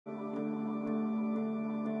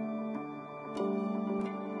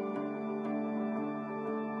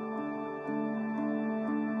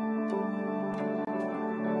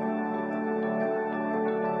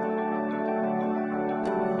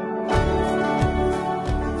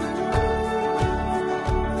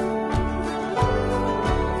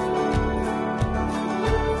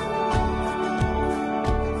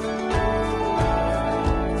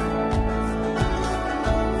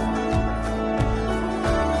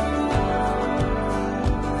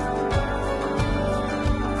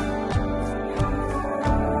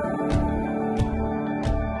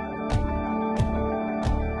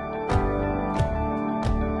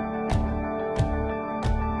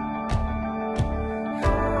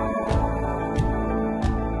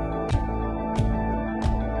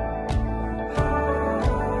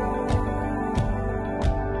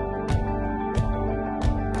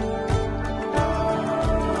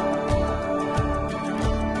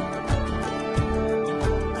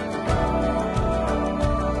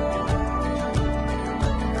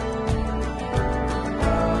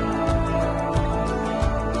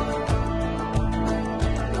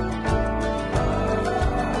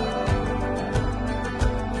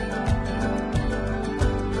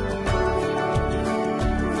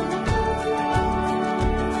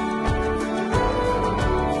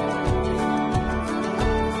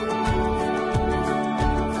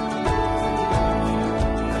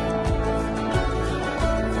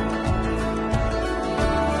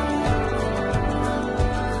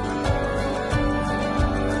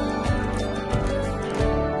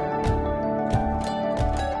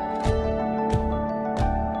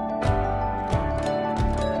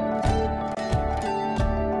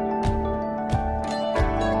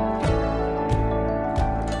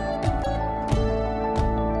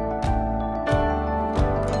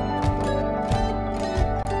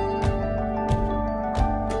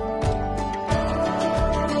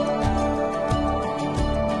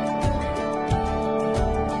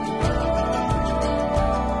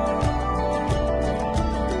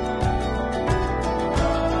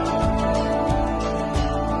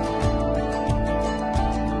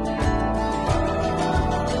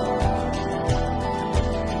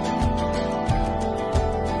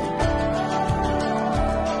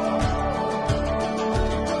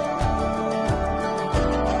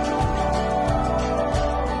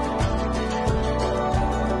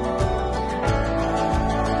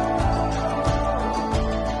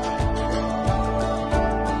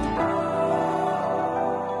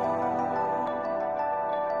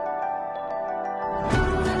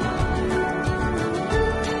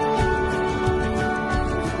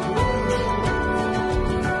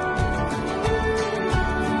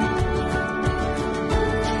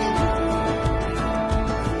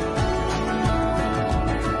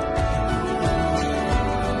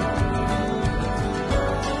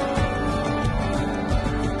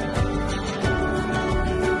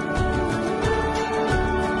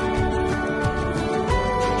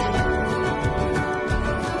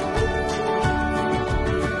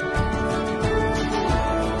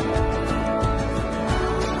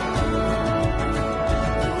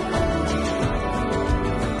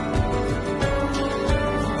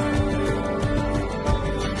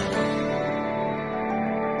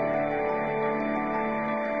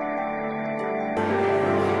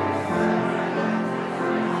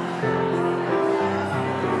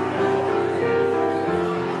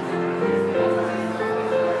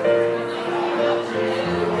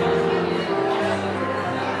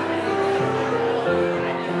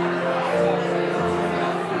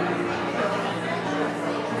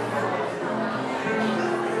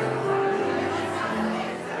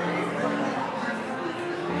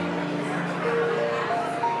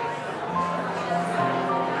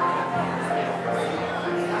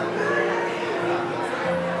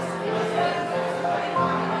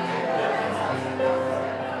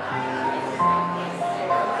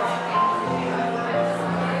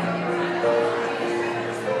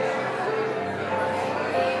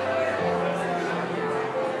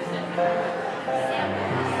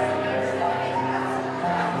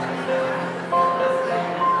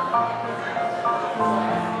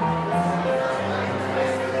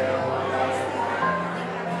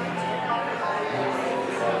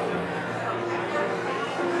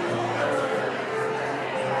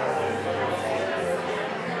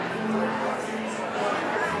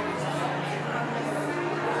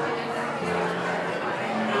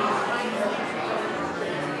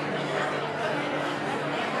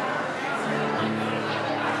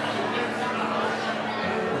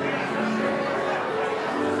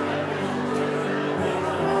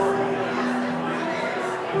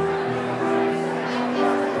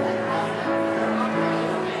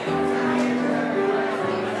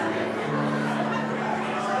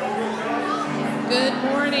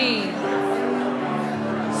morning.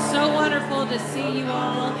 So wonderful to see you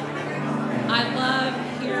all. I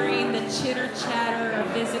love hearing the chitter-chatter of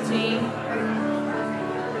visiting.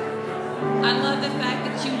 I love the fact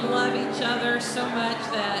that you love each other so much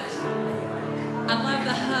that I love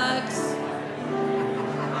the hugs.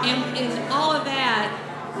 And in all of that,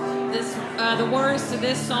 the words to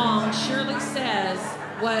this song surely says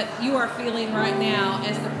what you are feeling right now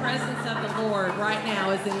as the presence of the Lord right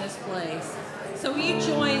now is in this place. So will you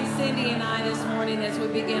join Cindy and I this morning as we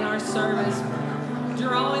begin our service,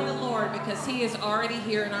 drawing the Lord because He is already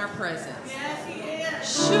here in our presence. Yes, He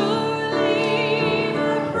is. Surely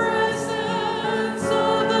the presence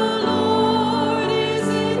of the Lord is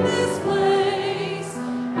in this place.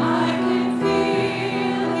 I can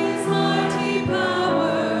feel His mighty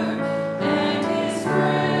power and His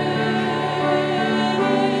grace.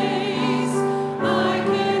 I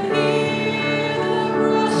can hear the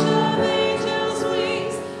rush of angels'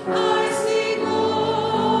 wings. I see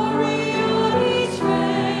glory on each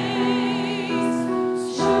face.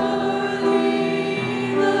 Surely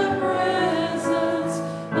the presence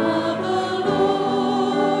of the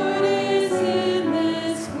Lord is in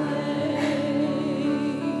this place.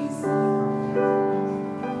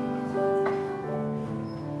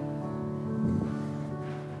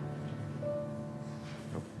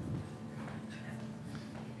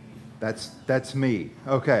 That's me.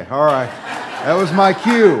 Okay, all right. That was my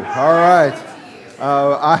cue. All right.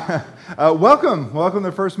 Welcome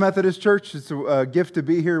to First Methodist Church. It's a gift to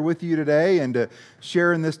be here with you today and to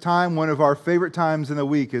share in this time. One of our favorite times in the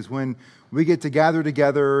week is when we get to gather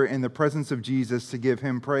together in the presence of Jesus to give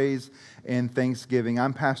Him praise and thanksgiving.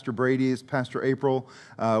 I'm Pastor Brady. It's Pastor April.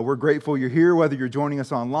 We're grateful you're here, whether you're joining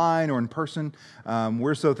us online or in person.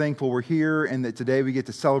 We're so thankful we're here and that today we get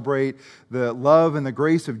to celebrate the love and the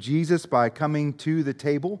grace of Jesus by coming to the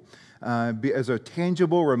table as a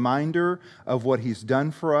tangible reminder of what He's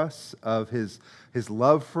done for us, of His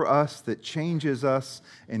love for us that changes us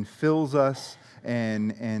and fills us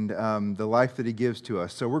and the life that He gives to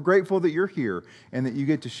us. So we're grateful that you're here and that you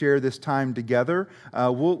get to share this time together.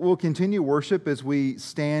 We'll continue worship as we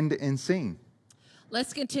stand and sing.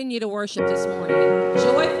 Let's continue to worship this morning.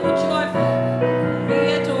 Joyful, joyful,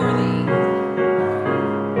 we adore Thee.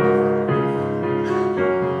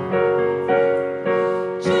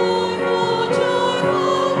 Joyful,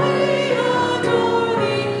 joyful, we adore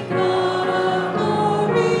Thee, God of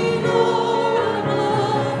glory, Lord of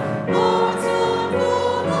love. Hearts of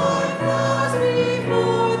full life rise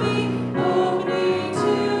before Thee, opening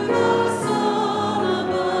to the sun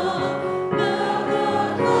above. Now the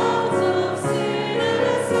clouds of sin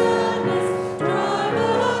and sadness drive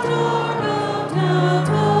the dark out now.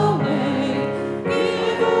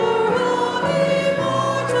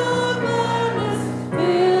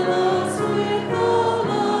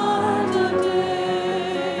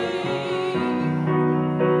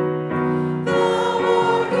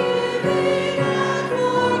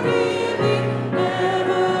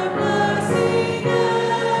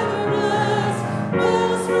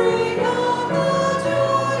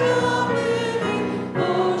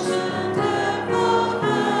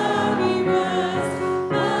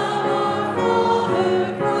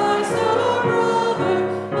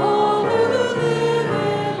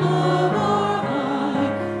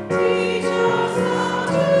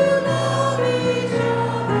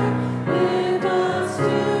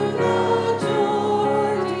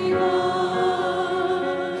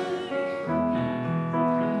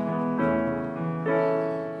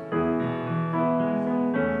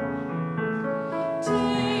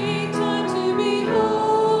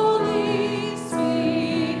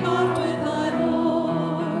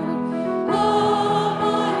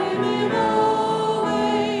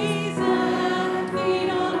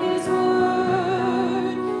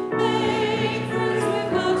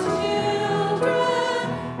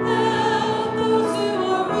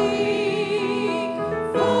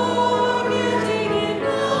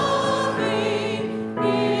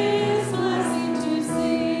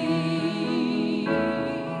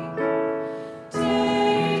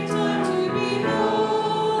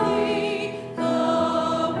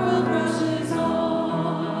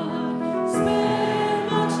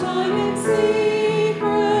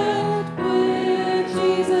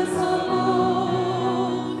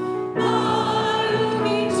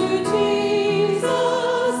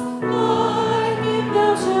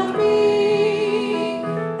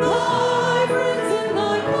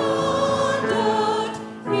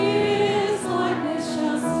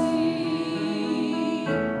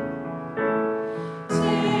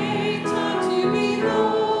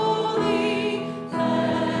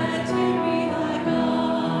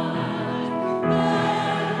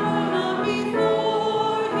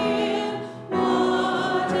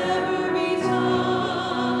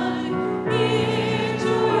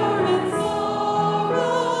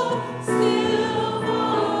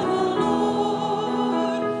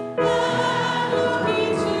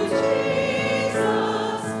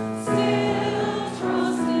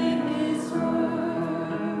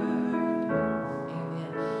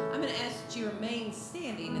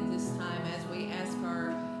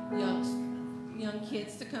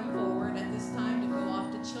 kids to come forward at this time to go off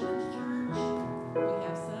to Children's Church. We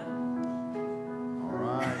have some. All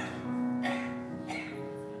right.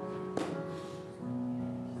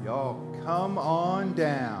 Y'all come on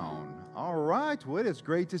down. All right. Well, it's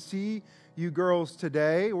great to see you girls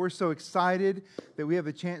today. We're so excited that we have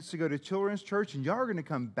a chance to go to Children's Church, and y'all are going to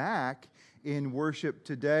come back in worship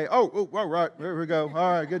today. Oh, all right. There we go.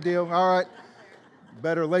 All right. Good deal. All right.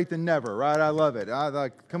 Better late than never, right? I love it. I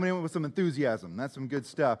like coming in with some enthusiasm. That's some good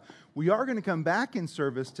stuff. We are going to come back in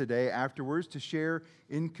service today afterwards to share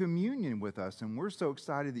in communion with us, and we're so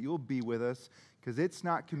excited that you'll be with us because it's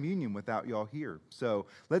not communion without y'all here. So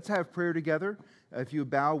let's have prayer together. If you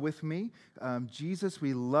bow with me. Jesus,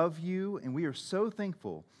 we love you, and we are so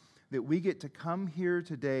thankful that we get to come here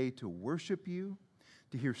today to worship you,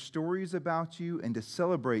 to hear stories about you, and to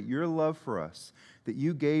celebrate your love for us that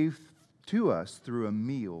you gave to us through a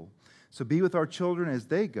meal. So be with our children as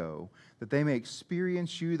they go, that they may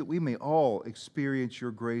experience you, that we may all experience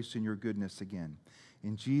your grace and your goodness again.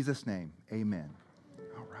 In Jesus' name, amen.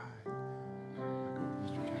 All right.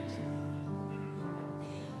 Mr. Jackson.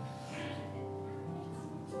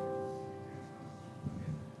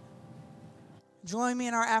 Join me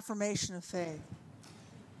in our affirmation of faith.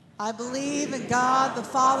 I believe in God, the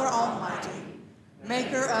Father Almighty,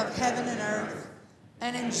 maker of heaven and earth,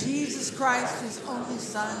 and in Jesus Christ, his only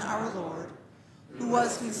Son, our Lord, who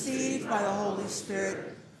was conceived by the Holy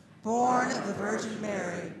Spirit, born of the Virgin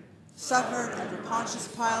Mary, suffered under Pontius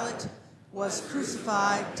Pilate, was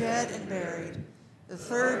crucified, dead, and buried. The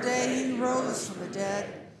third day he rose from the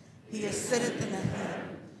dead. He ascended in the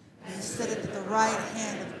heaven, and he sitteth at the right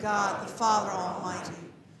hand of God, the Father Almighty.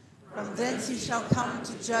 From thence he shall come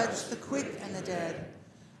to judge the quick and the dead.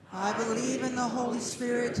 I believe in the Holy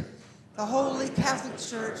Spirit, the Holy Catholic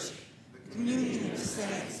Church, the communion of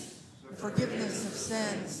saints, the forgiveness of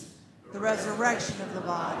sins, the resurrection of the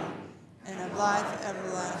body, and of life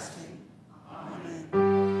everlasting. Amen.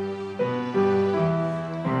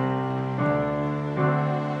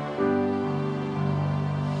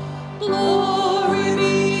 Glory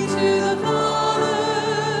be to the Father,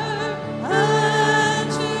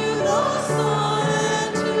 and to the Son,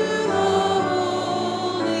 and to the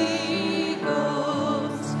Holy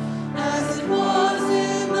Ghost, as it was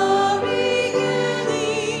in the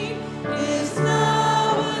beginning, is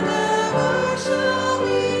now, and ever shall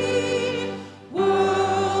be,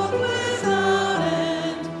 world without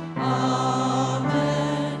end. Amen.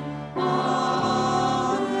 Amen.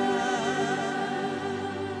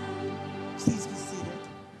 Please be seated.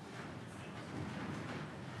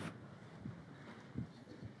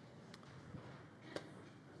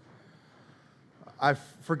 I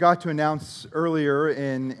forgot to announce earlier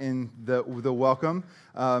in the welcome.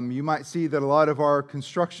 You might see that a lot of our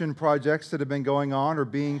construction projects that have been going on are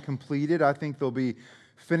being completed. I think they'll be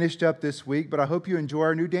finished up this week, but I hope you enjoy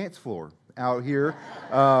our new dance floor out here.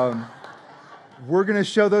 We're going to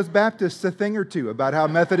show those Baptists a thing or two about how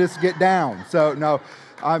Methodists get down. So, no,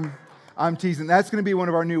 I'm teasing. That's going to be one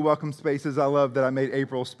of our new welcome spaces. I love that I made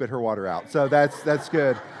April spit her water out. So that's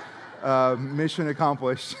good. Mission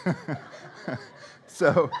accomplished.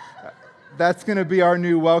 So that's going to be our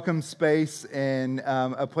new welcome space and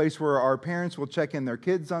a place where our parents will check in their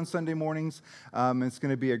kids on Sunday mornings. It's going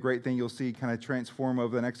to be a great thing you'll see kind of transform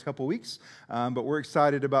over the next couple weeks. But we're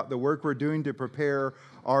excited about the work we're doing to prepare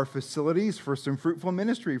our facilities for some fruitful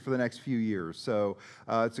ministry for the next few years. So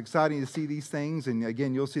it's exciting to see these things. And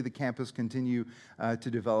again, you'll see the campus continue to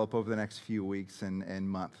develop over the next few weeks and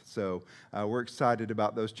months. So we're excited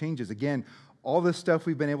about those changes. Again, all this stuff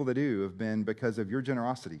we've been able to do have been because of your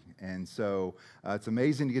generosity. And so it's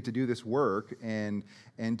amazing to get to do this work and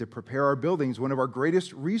to prepare our buildings, one of our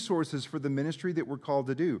greatest resources for the ministry that we're called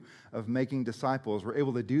to do, of making disciples. We're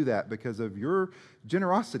able to do that because of your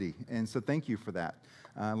generosity. And so thank you for that.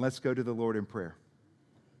 Let's go to the Lord in prayer.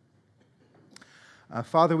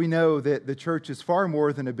 Father, we know that the church is far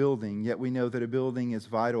more than a building, yet we know that a building is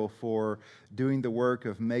vital for doing the work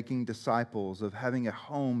of making disciples, of having a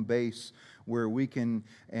home base where we can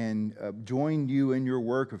join you in your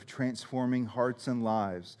work of transforming hearts and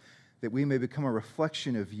lives, that we may become a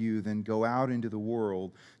reflection of you, then go out into the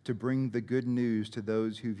world to bring the good news to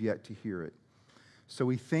those who've yet to hear it. So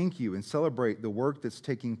we thank you and celebrate the work that's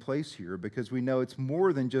taking place here, because we know it's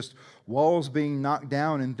more than just walls being knocked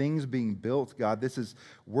down and things being built, God. This is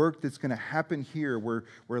work that's going to happen here where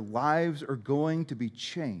lives are going to be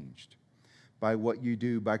changed by what you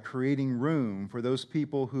do, by creating room for those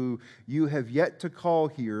people who you have yet to call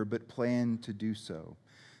here but plan to do so.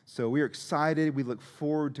 So we are excited. We look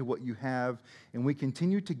forward to what you have, and we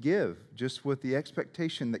continue to give just with the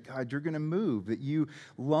expectation that, God, you're going to move, that you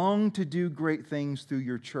long to do great things through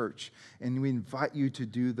your church, and we invite you to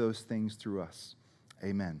do those things through us.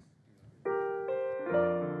 Amen.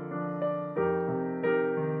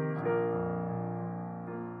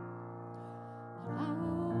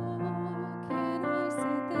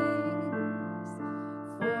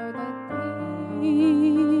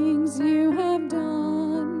 Things you have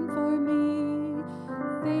done for me,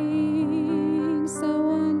 things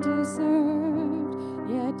so undeserved,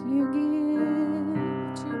 yet you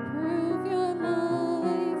give to prove your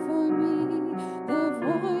love for me. The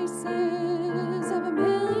voices of a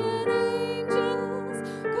million angels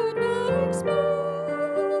could not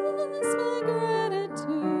express my gratitude.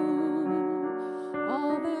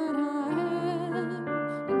 All that I am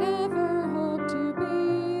and ever hope to be,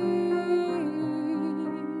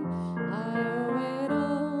 I owe it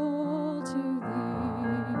all to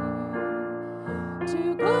thee.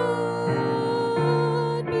 To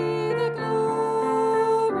God be the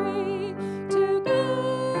glory. To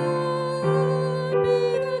God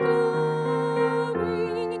be the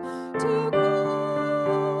glory. To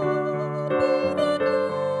God be the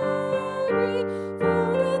glory for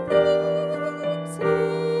the things He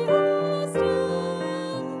has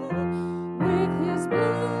done. With His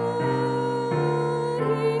blood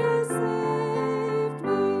He has saved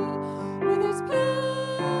me. With His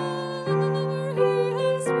power He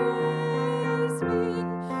has raised me.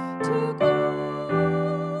 To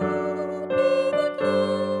God be the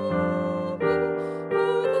glory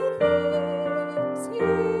for the things He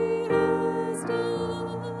has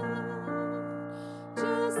done.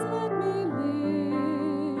 Just let me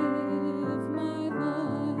live my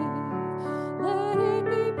life. Let it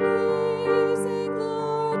be pleasing,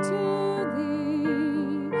 Lord, to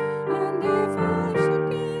Thee. And if I should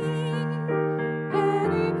give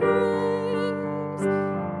any praise,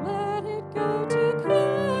 let it go to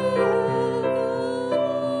Calvary.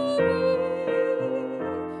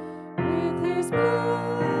 With His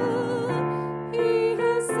blood He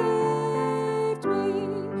has saved me.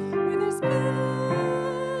 With His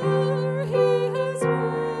power He has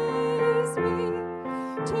raised me.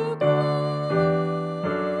 To God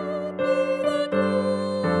be the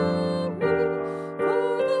glory for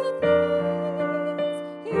the things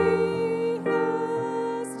He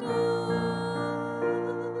has done.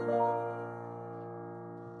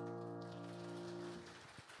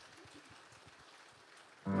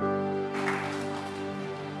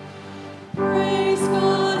 Praise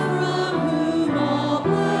God from whom all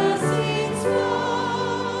blessings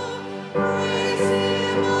flow. Praise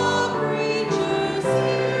Him, all creatures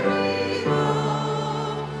here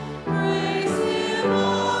below. Praise Him,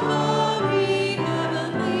 all the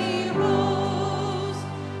heavenly hosts.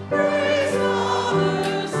 Praise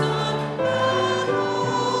Father, Son, and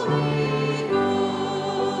Holy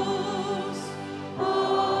Ghost.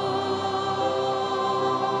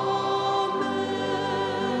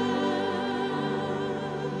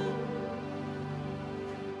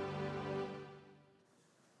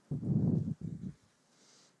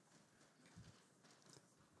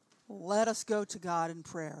 Let us go to God in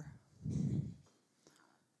prayer.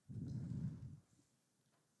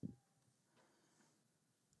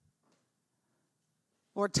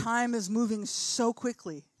 Lord, time is moving so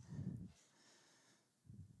quickly.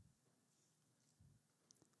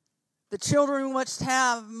 The children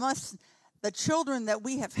the children that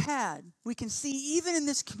we have had, we can see even in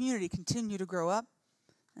this community continue to grow up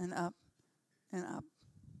and up and up.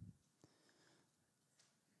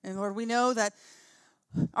 And Lord, we know that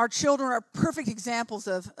our children are perfect examples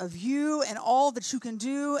of you and all that you can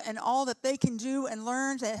do and all that they can do and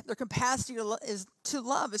learn. That their capacity to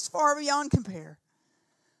love is far beyond compare.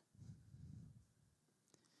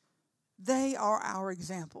 They are our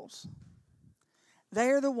examples. They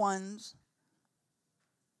are the ones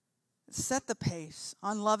that set the pace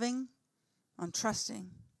on loving, on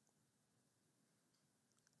trusting.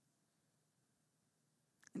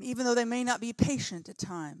 And even though they may not be patient at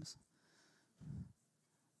times,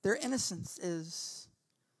 their innocence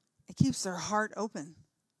it keeps their heart open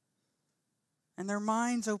and their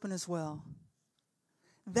minds open as well.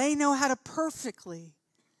 They know how to perfectly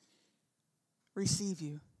receive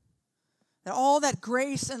you. That all that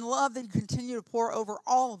grace and love that you continue to pour over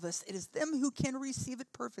all of us, it is them who can receive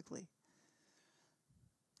it perfectly.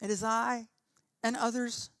 It is I and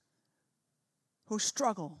others who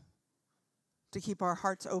struggle to keep our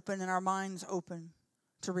hearts open and our minds open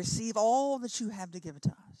to receive all that you have to give to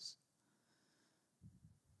us.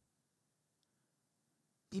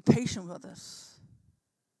 Be patient with us.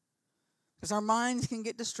 Because our minds can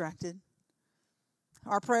get distracted.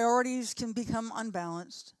 Our priorities can become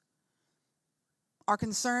unbalanced. Our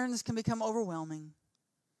concerns can become overwhelming.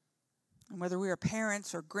 And whether we are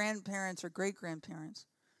parents or grandparents or great-grandparents,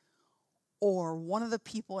 or one of the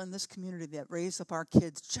people in this community that raised up our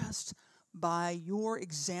kids just by your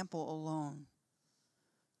example alone,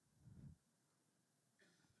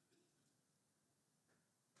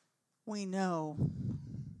 we know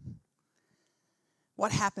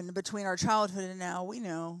what happened between our childhood and now. We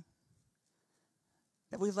know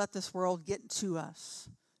that we've let this world get to us,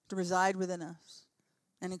 to reside within us,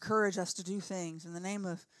 and encourage us to do things in the name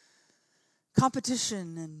of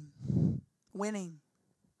competition and winning.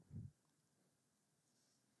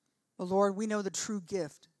 But Lord, we know the true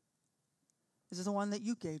gift is the one that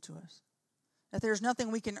you gave to us. That there's nothing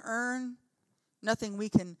we can earn, nothing we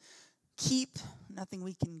can keep, nothing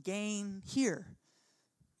we can gain here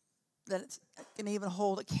that it can even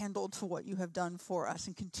hold a candle to what you have done for us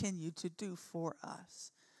and continue to do for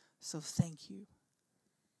us. So thank you.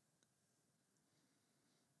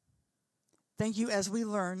 Thank you as we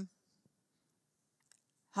learn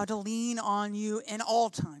how to lean on you in all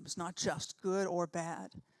times, not just good or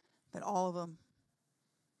bad, but all of them.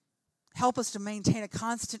 Help us to maintain a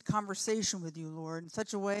constant conversation with you, Lord, in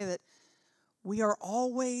such a way that we are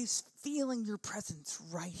always feeling your presence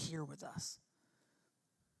right here with us.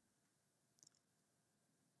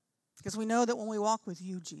 Because we know that when we walk with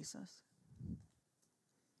you, Jesus,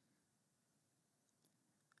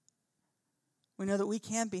 we know that we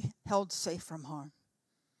can be held safe from harm.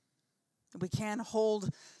 That we can hold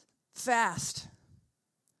fast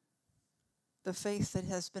the faith that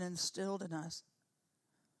has been instilled in us.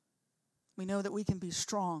 We know that we can be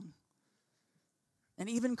strong and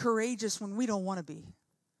even courageous when we don't want to be.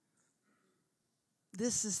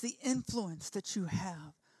 This is the influence that you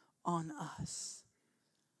have on us.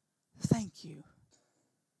 Thank you.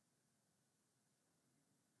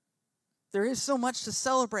 There is so much to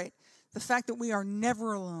celebrate. The fact that we are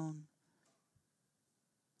never alone.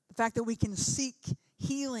 The fact that we can seek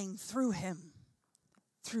healing through him,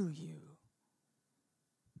 through you.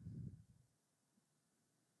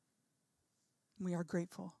 We are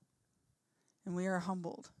grateful and we are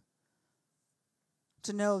humbled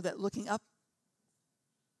to know that looking up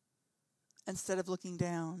instead of looking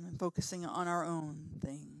down and focusing on our own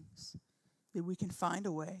things, that we can find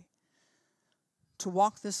a way to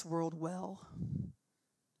walk this world well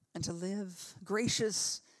and to live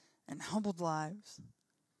gracious and humbled lives.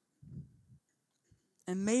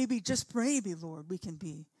 And maybe, just maybe, Lord, we can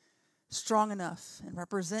be strong enough and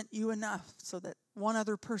represent you enough so that one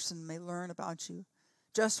other person may learn about you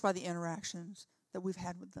just by the interactions that we've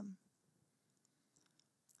had with them.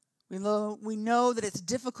 We know that it's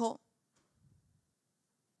difficult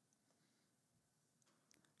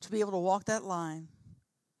to be able to walk that line.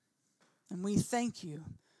 And we thank you.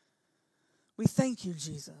 We thank you,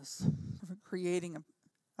 Jesus, for creating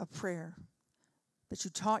a prayer that you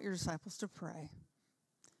taught your disciples to pray.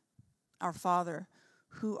 Our Father,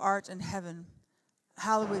 who art in heaven,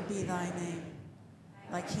 hallowed be thy name.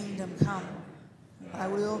 Thy kingdom come, thy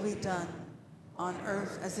will be done, on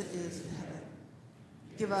earth as it is in heaven.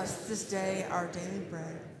 Give us this day our daily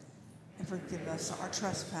bread, and forgive us our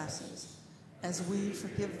trespasses, as we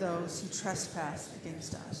forgive those who trespass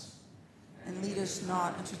against us. And lead us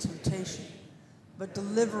not into temptation, but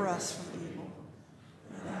deliver us from evil.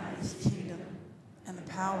 For thine is the kingdom, and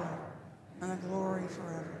the power, and the glory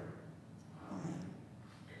forever. Amen.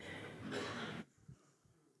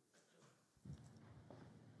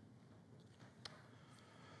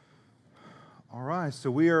 All right, so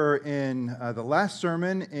we are in the last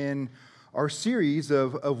sermon in our series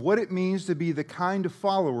of what it means to be the kind of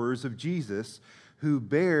followers of Jesus who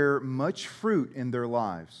bear much fruit in their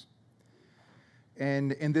lives.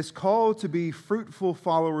 And this call to be fruitful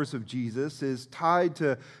followers of Jesus is tied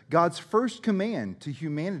to God's first command to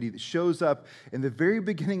humanity that shows up in the very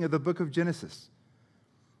beginning of the book of Genesis.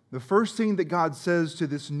 The first thing that God says to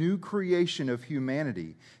this new creation of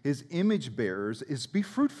humanity, his image bearers, is be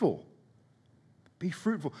fruitful. Be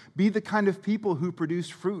fruitful. Be the kind of people who produce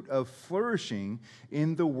fruit of flourishing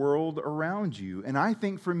in the world around you. And I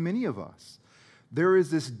think for many of us, there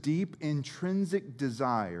is this deep intrinsic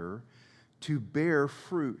desire to bear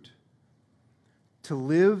fruit, to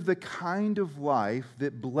live the kind of life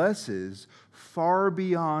that blesses far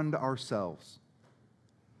beyond ourselves.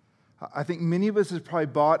 I think many of us have probably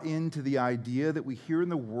bought into the idea that we hear in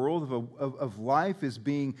the world of life as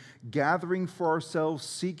being gathering for ourselves,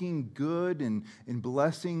 seeking good and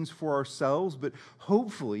blessings for ourselves. But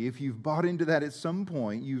hopefully, if you've bought into that at some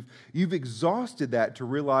point, you've exhausted that to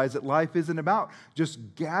realize that life isn't about just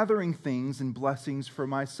gathering things and blessings for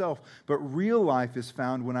myself. But real life is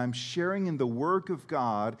found when I'm sharing in the work of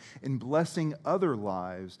God and blessing other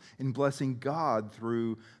lives and blessing God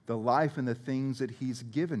through the life and the things that He's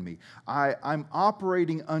given me. I'm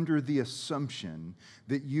operating under the assumption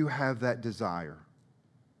that you have that desire.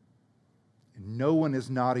 No one is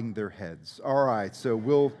nodding their heads. All right, so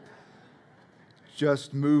we'll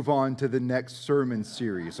just move on to the next sermon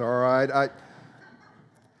series. All right,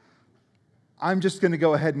 I'm just going to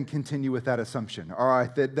go ahead and continue with that assumption. All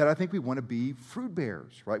right, that I think we want to be fruit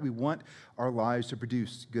bearers, right? We want our lives to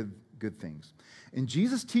produce good things. And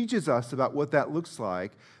Jesus teaches us about what that looks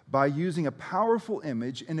like by using a powerful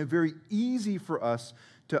image and a very easy for us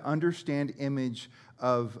to understand image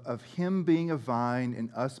of Him being a vine and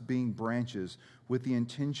us being branches with the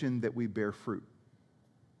intention that we bear fruit.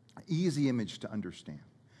 Easy image to understand.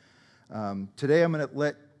 Today I'm going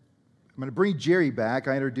to bring Jerry back.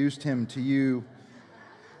 I introduced him to you.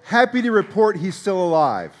 Happy to report he's still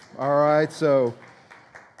alive. All right, so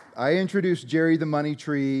I introduced Jerry the money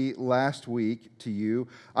tree last week to you.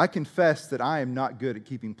 I confess that I am not good at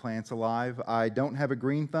keeping plants alive. I don't have a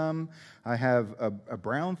green thumb. I have a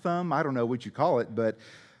brown thumb. I don't know what you call it, but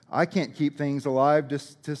I can't keep things alive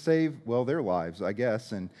just to save, well, their lives, I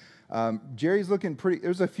guess. And Jerry's looking pretty,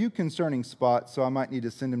 there's a few concerning spots, so I might need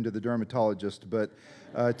to send him to the dermatologist but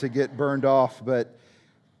to get burned off. But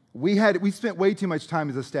we spent way too much time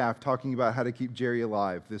as a staff talking about how to keep Jerry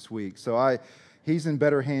alive this week. So he's in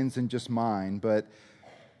better hands than just mine. But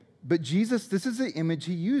Jesus, this is the image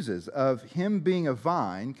He uses of Him being a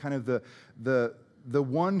vine, kind of the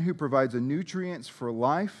one who provides the nutrients for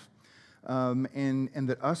life, and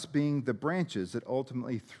that us being the branches that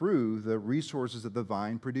ultimately, through the resources of the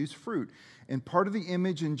vine, produce fruit. And part of the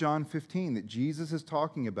image in John 15 that Jesus is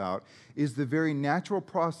talking about is the very natural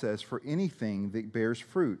process for anything that bears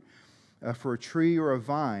fruit. For a tree or a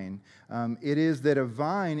vine, it is that a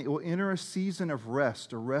vine, it will enter a season of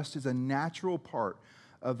rest. A rest is a natural part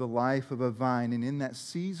of the life of a vine. And in that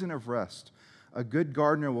season of rest, a good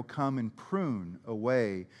gardener will come and prune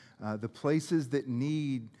away the places that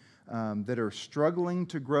that are struggling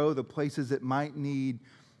to grow, the places that might need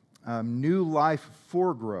new life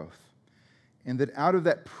for growth. And that out of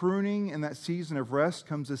that pruning and that season of rest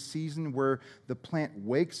comes a season where the plant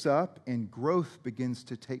wakes up and growth begins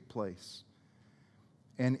to take place.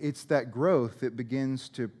 And it's that growth that begins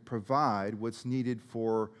to provide what's needed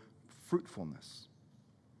for fruitfulness.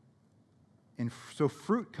 And so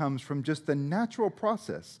fruit comes from just the natural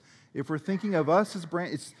process. If we're thinking of us as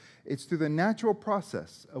branches, it's through the natural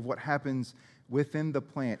process of what happens within the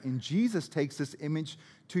plant. And Jesus takes this image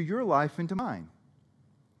to your life and to mine,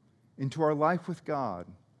 into our life with God.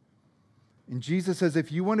 And Jesus says,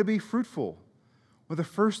 if you want to be fruitful, one of the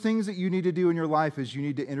first things that you need to do in your life is you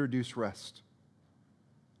need to introduce rest.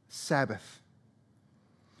 Sabbath.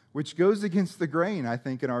 Which goes against the grain, I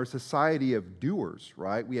think, in our society of doers,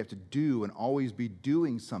 right? We have to do and always be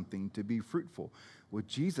doing something to be fruitful. What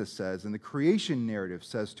Jesus says, and the creation narrative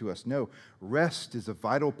says to us, no, rest is a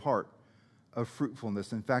vital part of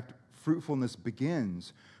fruitfulness. In fact, fruitfulness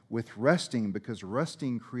begins with resting, because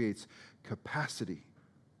resting creates capacity.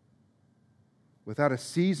 Without a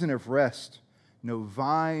season of rest, no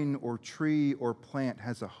vine or tree or plant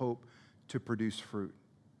has a hope to produce fruit.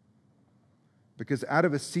 Because out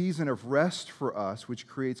of a season of rest for us, which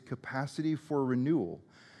creates capacity for renewal,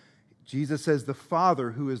 Jesus says the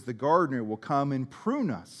Father, who is the gardener, will come and prune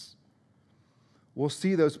us. We'll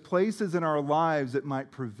see those places in our lives that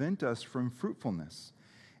might prevent us from fruitfulness.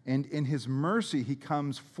 And in His mercy, He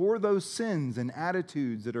comes for those sins and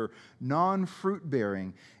attitudes that are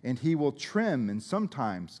non-fruit-bearing, and He will trim and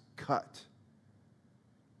sometimes cut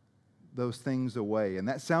those things away. And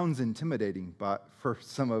that sounds intimidating for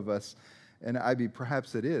some of us, and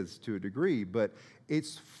perhaps it is to a degree, but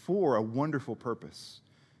it's for a wonderful purpose.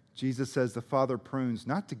 Jesus says the Father prunes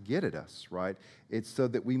not to get at us, right? It's so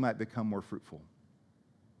that we might become more fruitful.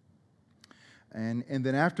 And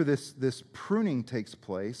then after this pruning takes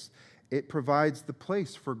place, it provides the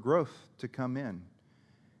place for growth to come in.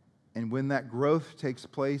 And when that growth takes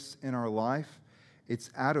place in our life, it's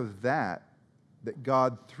out of that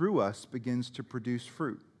God, through us, begins to produce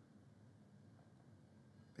fruit.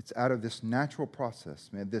 It's out of this natural process,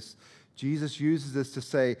 man. Jesus uses this to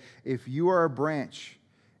say, if you are a branch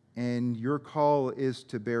and your call is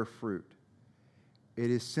to bear fruit, It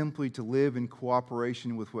is simply to live in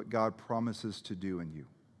cooperation with what God promises to do in you.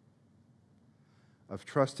 Of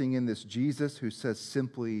trusting in this Jesus who says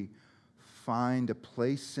simply, find a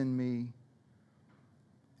place in me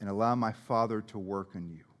and allow my Father to work in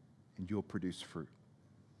you, and you'll produce fruit.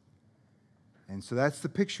 And so that's the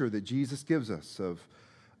picture that Jesus gives us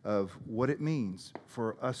of what it means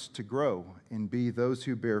for us to grow and be those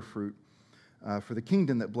who bear fruit for the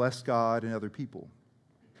kingdom that bless God and other people.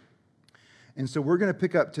 And so we're going to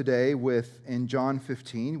pick up today in John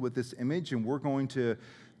 15 with this image, and we're going to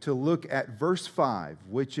look at verse 5,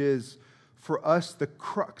 which is for us the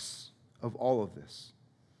crux of all of this.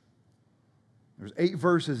 There's 8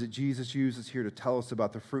 verses that Jesus uses here to tell us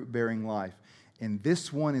about the fruit-bearing life, and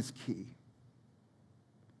this one is key.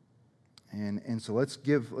 And so let's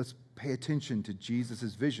pay attention to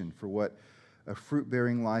Jesus' vision for what a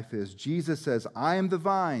fruit-bearing life is. Jesus says, I am the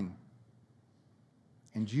vine,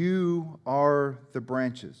 and you are the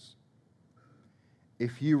branches.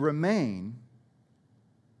 If you remain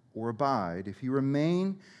or abide, if you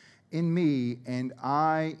remain in me and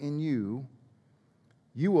I in you,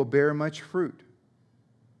 you will bear much fruit.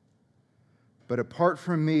 But apart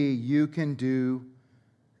from me, you can do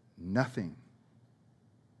nothing.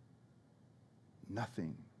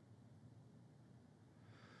 Nothing.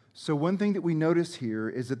 So one thing that we notice here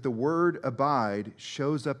is that the word abide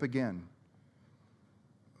shows up again.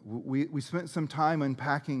 We spent some time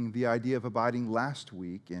unpacking the idea of abiding last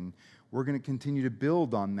week, and we're going to continue to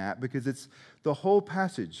build on that because the whole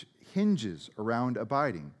passage hinges around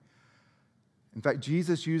abiding. In fact,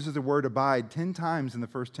 Jesus uses the word abide 10 times in the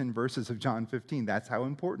first 10 verses of John 15. That's how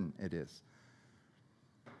important it is.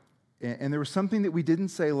 And there was something that we didn't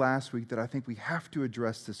say last week that I think we have to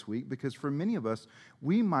address this week, because for many of us,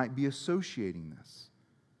 we might be associating this.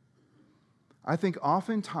 I think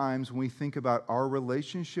oftentimes when we think about our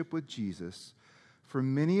relationship with Jesus, for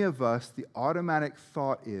many of us, the automatic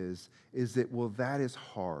thought is that, well, that is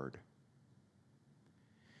hard.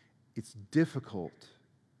 It's difficult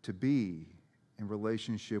to be in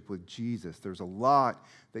relationship with Jesus. There's a lot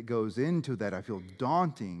that goes into that. I feel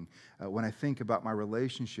daunting when I think about my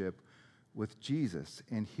relationship with Jesus.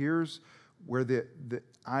 And here's where the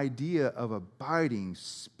idea of abiding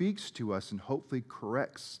speaks to us and hopefully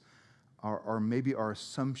corrects maybe our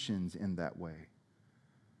assumptions in that way.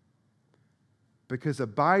 Because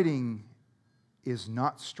abiding is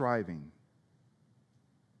not striving.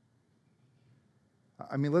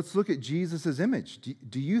 I mean, let's look at Jesus' image.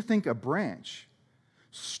 Do you think a branch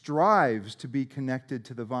strives to be connected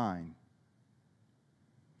to the vine?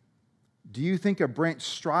 Do you think a branch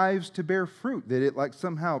strives to bear fruit? That it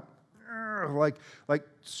somehow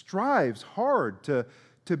strives hard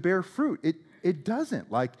to bear fruit? It doesn't.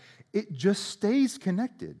 It just stays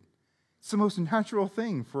connected. It's the most natural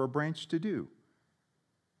thing for a branch to do.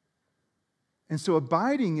 And so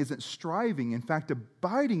abiding isn't striving. In fact,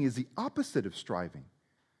 abiding is the opposite of striving.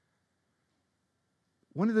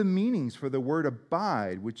 One of the meanings for the word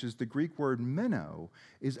abide, which is the Greek word meno,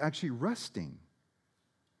 is actually resting.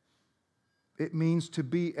 It means to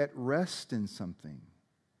be at rest in something.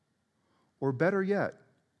 Or better yet,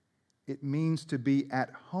 it means to be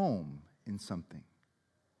at home in something.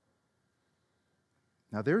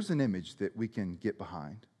 Now, there's an image that we can get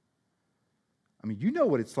behind. I mean, you know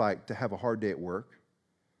what it's like to have a hard day at work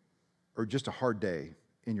or just a hard day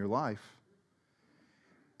in your life.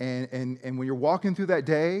 And when you're walking through that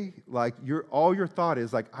day, all your thought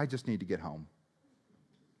is I just need to get home.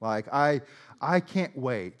 I can't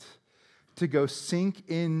wait to go sink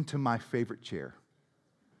into my favorite chair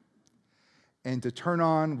and to turn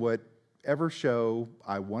on whatever show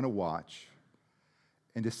I want to watch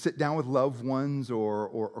and to sit down with loved ones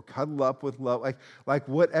or cuddle up with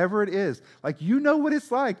whatever it is. You know what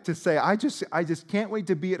it's like to say, I just can't wait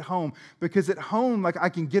to be at home, because at home, I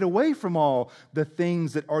can get away from all the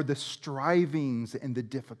things that are the strivings and the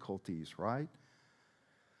difficulties, right?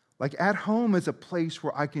 At home is a place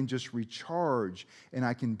where I can just recharge and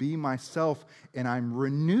I can be myself and I'm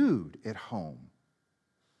renewed at home.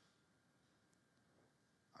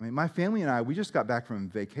 I mean, my family and I, we just got back from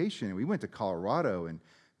vacation and we went to Colorado, and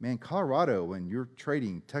man, Colorado, when you're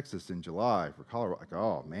trading Texas in July for Colorado,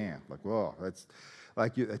 oh man, whoa, that's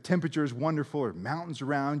the temperature is wonderful, there's mountains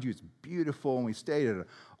around you, it's beautiful, and we stayed at an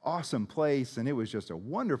awesome place, and it was just a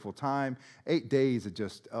wonderful time. 8 days of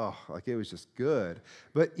just, it was just good.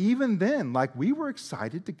 But even then, we were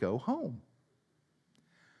excited to go home.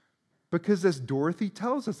 Because as Dorothy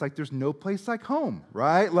tells us, there's no place like home,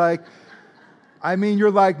 right? I mean, you're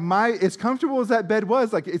like, as comfortable as that bed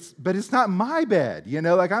was, but it's not my bed,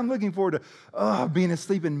 Like, I'm looking forward to being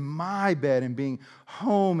asleep in my bed and being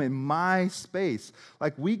home in my space.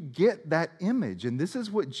 Like, we get that image, and this is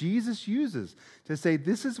what Jesus uses to say,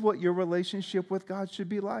 this is what your relationship with God should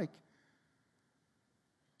be like.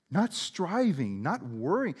 Not striving, not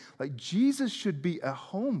worrying. Like, Jesus should be a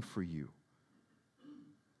home for you.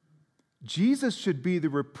 Jesus should be the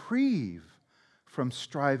reprieve from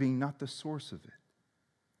striving, not the source of it.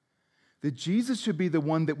 That Jesus should be the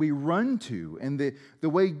one that we run to. And the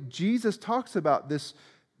way Jesus talks about this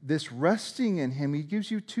resting in Him, He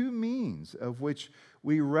gives you two means of which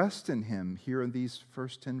we rest in Him here in these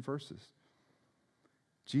first 10 verses.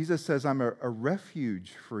 Jesus says, I'm a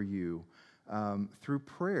refuge for you through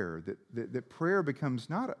prayer. That prayer becomes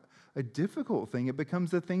not a difficult thing. It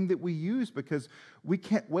becomes a thing that we use because we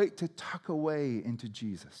can't wait to tuck away into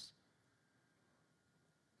Jesus.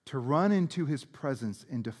 To run into His presence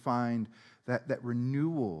and to find that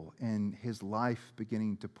renewal in His life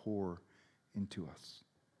beginning to pour into us.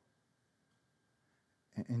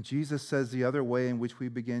 And Jesus says the other way in which we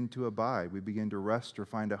begin to abide, we begin to rest or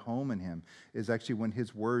find a home in Him, is actually when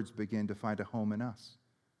His words begin to find a home in us.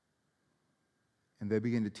 And they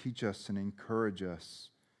begin to teach us and encourage us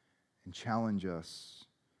and challenge us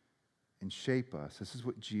and shape us. This is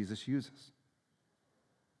what Jesus uses.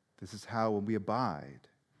 This is how, when we abide,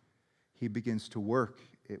 He begins to work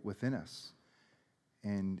it within us.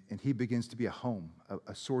 And He begins to be a home,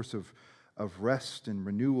 a source of rest and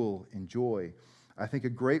renewal and joy. I think a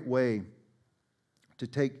great way to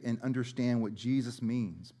take and understand what Jesus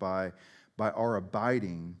means by our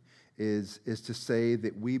abiding is to say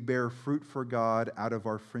that we bear fruit for God out of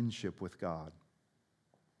our friendship with God.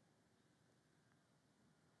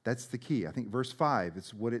 That's the key. I think verse 5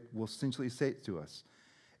 is what it will essentially say to us.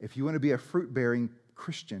 If you want to be a fruit-bearing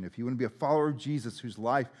Christian, if you want to be a follower of Jesus whose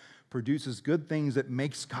life produces good things that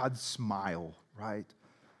makes God smile, right?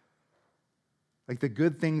 Like the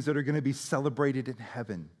good things that are going to be celebrated in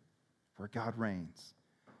heaven where God reigns.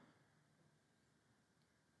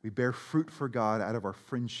 We bear fruit for God out of our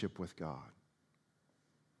friendship with God.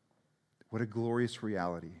 What a glorious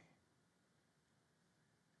reality.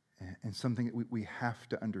 And something that we have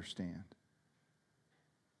to understand.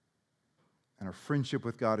 And our friendship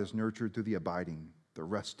with God is nurtured through the abiding, the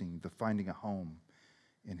resting, the finding a home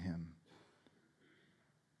in Him.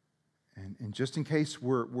 And just in case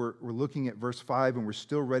we're looking at verse 5 and we're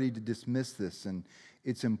still ready to dismiss this and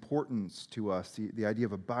its importance to us, the idea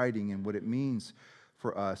of abiding and what it means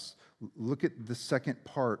for us, look at the second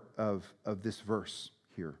part of this verse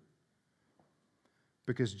here.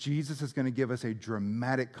 Because Jesus is going to give us a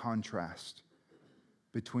dramatic contrast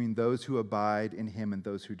between those who abide in Him and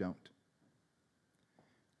those who don't.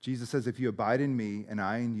 Jesus says, if you abide in me and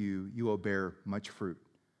I in you, you will bear much fruit.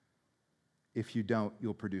 If you don't,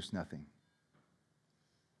 you'll produce nothing.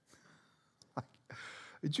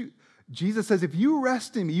 Jesus says, if you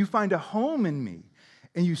rest in me, you find a home in me,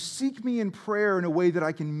 and you seek me in prayer in a way that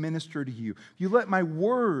I can minister to you. You let my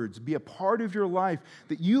words be a part of your life,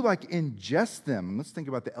 that you ingest them. Let's think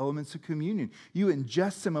about the elements of communion. You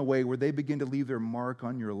ingest them a way where they begin to leave their mark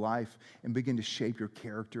on your life and begin to shape your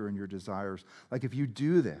character and your desires. Like if you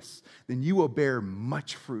do this, then you will bear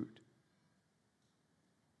much fruit.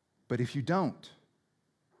 But if you don't,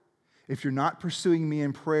 if you're not pursuing me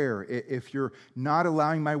in prayer, if you're not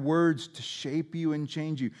allowing my words to shape you and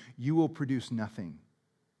change you, you will produce nothing.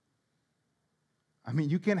 I mean,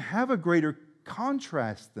 you can have a greater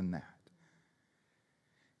contrast than that.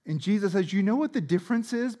 And Jesus says, you know what the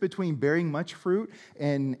difference is between bearing much fruit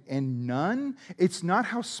and none? It's not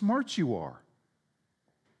how smart you are.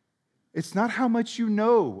 It's not how much you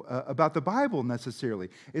know about the Bible necessarily.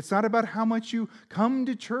 It's not about how much you come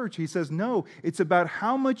to church. He says, no, it's about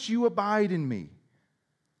how much you abide in me.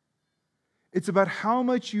 It's about how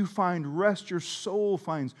much you find rest, your soul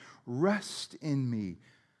finds rest in me,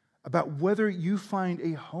 about whether you find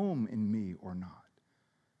a home in me or not.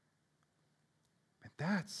 And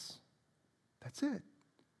that's it.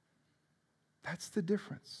 That's the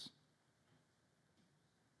difference.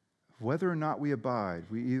 Whether or not we abide,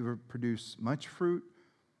 we either produce much fruit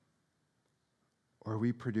or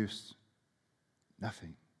we produce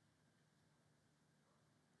nothing.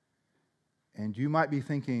 And you might be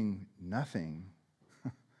thinking, nothing?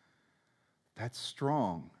 That's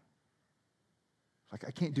strong. Like,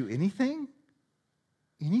 I can't do anything?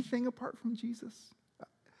 Anything apart from Jesus?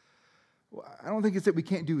 Well, I don't think it's that we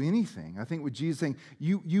can't do anything. I think what Jesus is saying,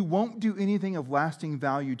 you won't do anything of lasting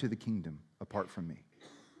value to the kingdom apart from me.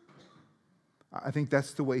 I think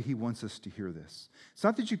that's the way he wants us to hear this. It's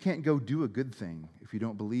not that you can't go do a good thing if you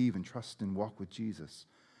don't believe and trust and walk with Jesus.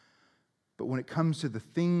 But when it comes to the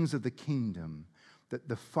things of the kingdom that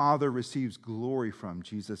the Father receives glory from,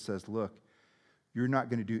 Jesus says, look, you're not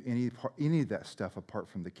going to do any of that stuff apart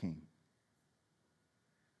from the King.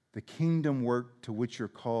 The kingdom work to which you're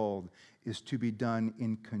called is to be done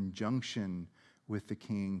in conjunction with the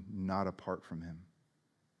King, not apart from him.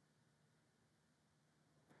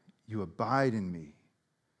 You abide in me,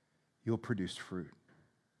 you'll produce fruit.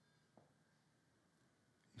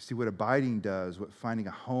 You see what abiding does, what finding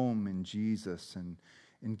a home in Jesus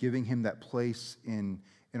and giving him that place in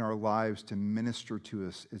our lives to minister to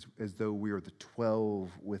us as though we are the 12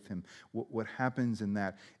 with him. What happens in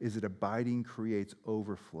that is that abiding creates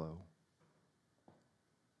overflow.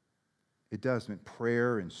 It does. I mean,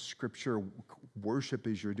 prayer and scripture, worship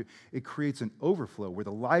as you're doing, it creates an overflow where the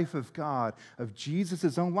life of God, of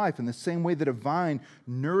Jesus' own life, in the same way that a vine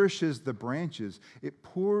nourishes the branches, it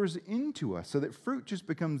pours into us so that fruit just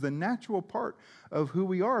becomes the natural part of who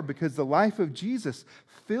we are because the life of Jesus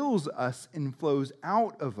fills us and flows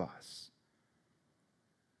out of us.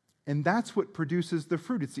 And that's what produces the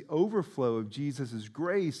fruit. It's the overflow of Jesus'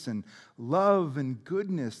 grace and love and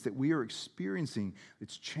goodness that we are experiencing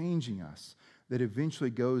that's changing us, that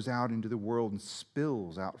eventually goes out into the world and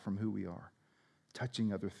spills out from who we are,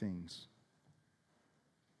 touching other things.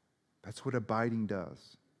 That's what abiding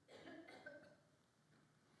does.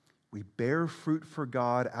 We bear fruit for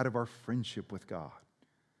God out of our friendship with God.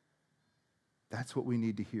 That's what we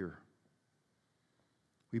need to hear.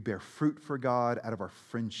 We bear fruit for God out of our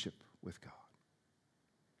friendship with God.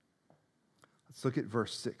 Let's look at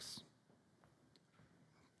verse 6.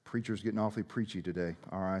 Preacher's getting awfully preachy today.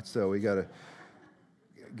 All right, so we got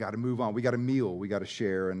to move on. We got a meal we got to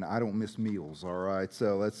share, and I don't miss meals. All right,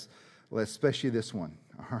 so let's especially this one.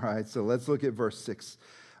 All right, so let's look at verse 6.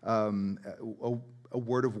 A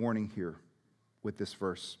word of warning here with this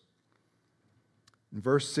verse. In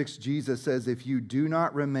verse 6, Jesus says, "If you do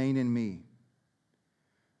not remain in me,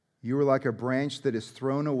 you are like a branch that is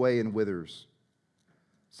thrown away and withers.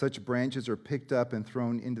 Such branches are picked up and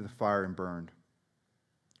thrown into the fire and burned."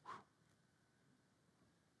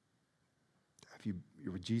 If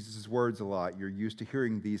you're with Jesus' words a lot, you're used to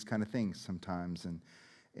hearing these kind of things sometimes.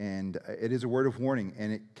 And it is a word of warning,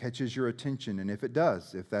 and it catches your attention. And if it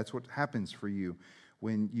does, if that's what happens for you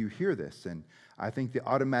when you hear this, and I think the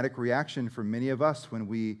automatic reaction for many of us when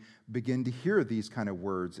we begin to hear these kind of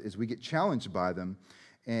words is we get challenged by them.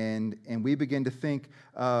 And we begin to think,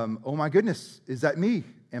 oh my goodness, is that me?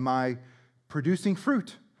 Am I producing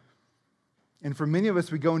fruit? And for many of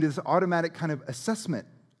us, we go into this automatic kind of assessment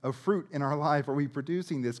of fruit in our life. Are we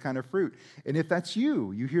producing this kind of fruit? And if that's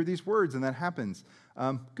you hear these words and that happens,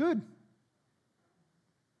 good.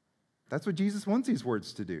 That's what Jesus wants these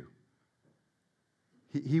words to do.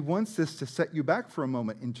 He wants this to set you back for a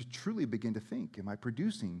moment and to truly begin to think, am I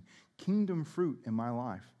producing kingdom fruit in my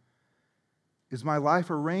life? Is my life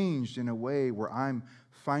arranged in a way where I'm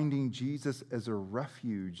finding Jesus as a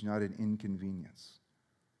refuge, not an inconvenience?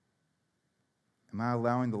 Am I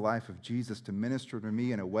allowing the life of Jesus to minister to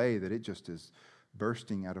me in a way that it just is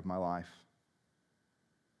bursting out of my life?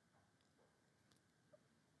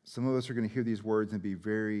 Some of us are going to hear these words and be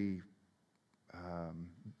very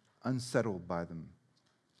unsettled by them.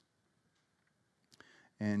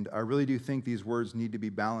 And I really do think these words need to be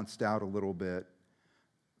balanced out a little bit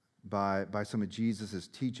by some of Jesus'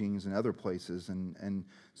 teachings in other places, and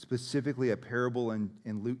specifically a parable in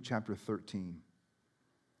Luke chapter 13.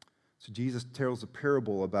 So Jesus tells a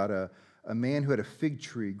parable about a man who had a fig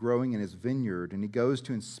tree growing in his vineyard, and he goes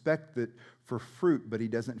to inspect it for fruit, but he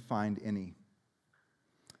doesn't find any.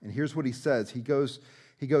 And here's what he says. He goes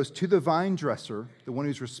to the vine dresser, the one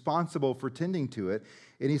who's responsible for tending to it,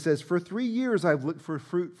 and he says, "For 3 years I've looked for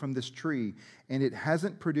fruit from this tree, and it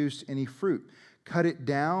hasn't produced any fruit. Cut it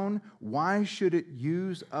down. Why should it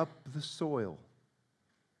use up the soil?"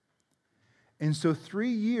 And so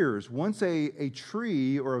 3 years, once a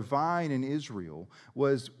tree or a vine in Israel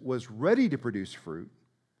was ready to produce fruit,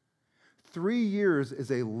 3 years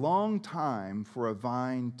is a long time for a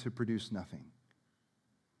vine to produce nothing.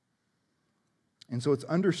 And so it's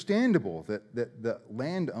understandable that the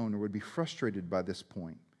landowner would be frustrated by this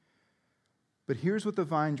point. But here's what the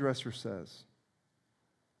vine dresser says.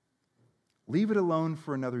 Leave it alone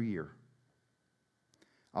for another year.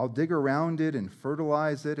 I'll dig around it and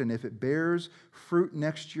fertilize it, and if it bears fruit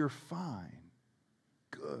next year, fine,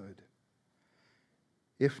 good.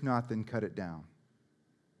 If not, then cut it down.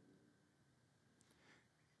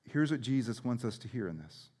 Here's what Jesus wants us to hear in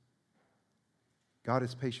this. God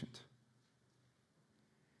is patient.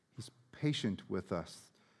 He's patient with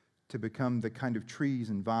us to become the kind of trees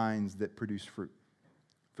and vines that produce fruit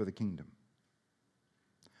for the kingdom,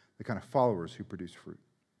 the kind of followers who produce fruit.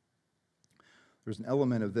 There's an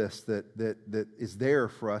element of this that is there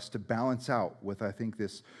for us to balance out with, I think,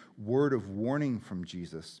 this word of warning from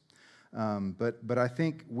Jesus. But I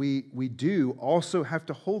think we do also have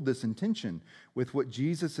to hold this in tension with what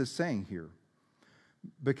Jesus is saying here.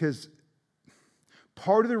 Because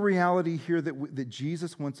part of the reality here that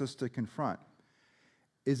Jesus wants us to confront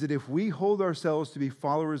is that if we hold ourselves to be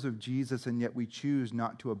followers of Jesus and yet we choose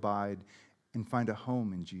not to abide and find a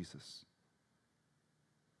home in Jesus,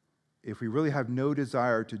 if we really have no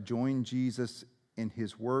desire to join Jesus in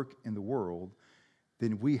his work in the world,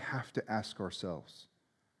 then we have to ask ourselves,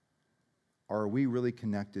 are we really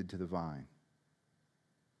connected to the vine?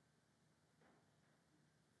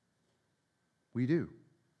 We do.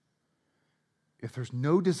 If there's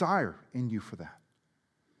no desire in you for that,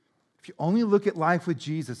 if you only look at life with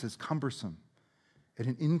Jesus as cumbersome and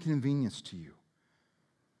an inconvenience to you,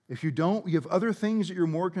 if you don't, you have other things that you're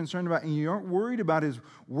more concerned about and you aren't worried about his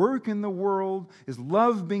work in the world, his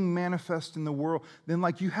love being manifest in the world, then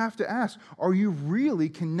you have to ask, are you really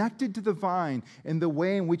connected to the vine in the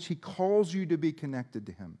way in which he calls you to be connected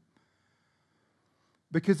to him?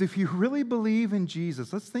 Because if you really believe in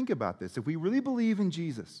Jesus, let's think about this. If we really believe in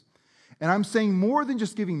Jesus, and I'm saying more than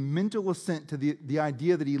just giving mental assent to the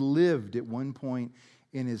idea that he lived at one point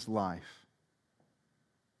in his life,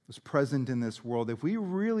 was present in this world, if we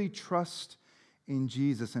really trust in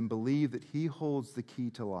Jesus and believe that he holds the key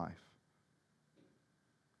to life,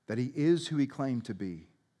 that he is who he claimed to be,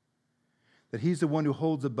 that he's the one who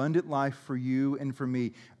holds abundant life for you and for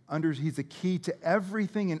me, he's the key to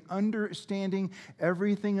everything and understanding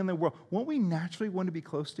everything in the world, won't we naturally want to be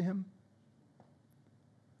close to him?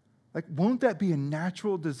 Won't that be a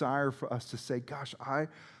natural desire for us to say, gosh, I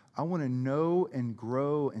want to know and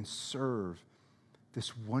grow and serve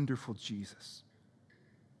this wonderful Jesus?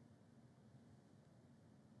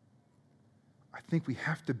 I think we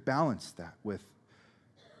have to balance that with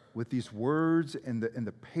these words and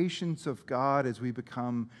the patience of God as we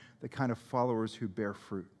become the kind of followers who bear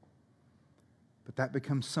fruit. But that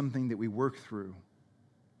becomes something that we work through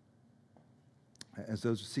as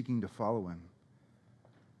those seeking to follow him.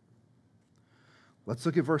 Let's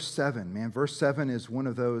look at verse 7. Man, verse 7 is one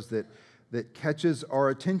of those that catches our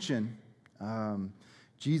attention.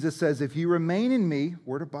 Jesus says, if you remain in me,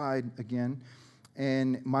 word abide again,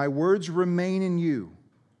 and my words remain in you,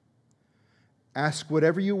 ask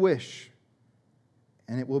whatever you wish,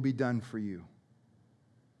 and it will be done for you.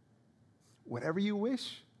 Whatever you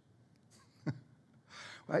wish?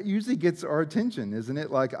 That usually gets our attention, isn't it?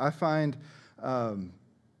 I find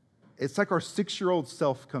it's like our 6-year-old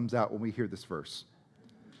self comes out when we hear this verse.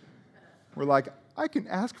 We're like, I can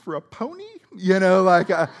ask for a pony?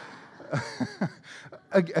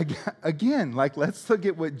 Again, let's look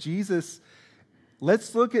at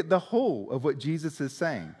let's look at the whole of what Jesus is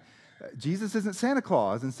saying. Jesus isn't Santa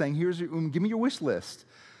Claus and saying, give me your wish list.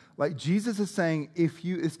 Jesus is saying,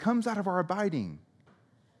 it comes out of our abiding.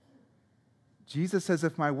 Jesus says,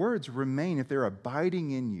 if my words remain, if they're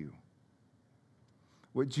abiding in you.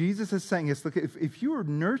 What Jesus is saying is, look, if you are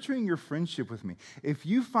nurturing your friendship with me, if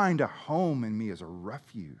you find a home in me as a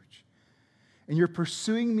refuge, and you're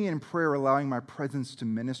pursuing me in prayer, allowing my presence to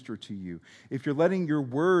minister to you, if you're letting your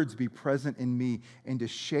words be present in me and to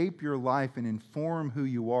shape your life and inform who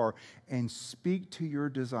you are and speak to your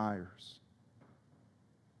desires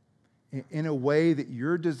in a way that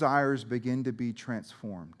your desires begin to be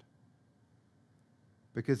transformed.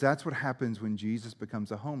 Because that's what happens when Jesus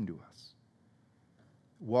becomes a home to us.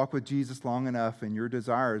 Walk with Jesus long enough and your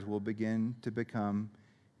desires will begin to become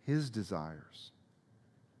his desires.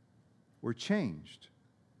 We're changed.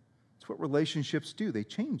 It's what relationships do. They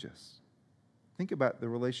change us. Think about the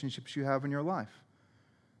relationships you have in your life.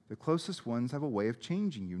 The closest ones have a way of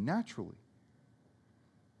changing you naturally.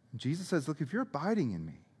 And Jesus says, look, if you're abiding in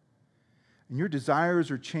me and your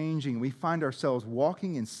desires are changing, we find ourselves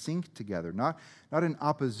walking in sync together, not in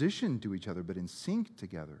opposition to each other, but in sync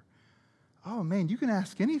together. Oh man, you can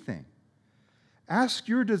ask anything. Ask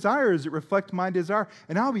your desires that reflect my desire,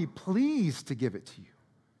 and I'll be pleased to give it to you.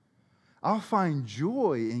 I'll find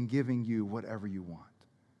joy in giving you whatever you want.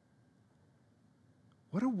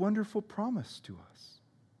 What a wonderful promise to us.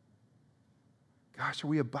 Gosh, are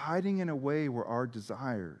we abiding in a way where our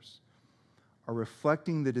desires are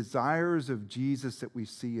reflecting the desires of Jesus that we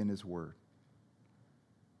see in his word?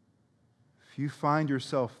 If you find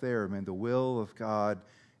yourself there, man, the will of God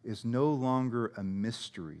is no longer a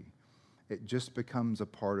mystery. It just becomes a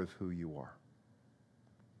part of who you are.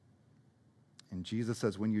 And Jesus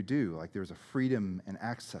says, when you do, like there's a freedom and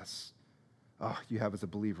access you have as a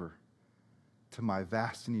believer to my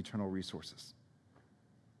vast and eternal resources.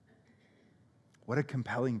 What a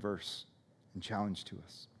compelling verse and challenge to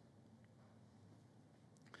us.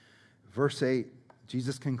 Verse 8,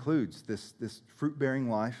 Jesus concludes this fruit-bearing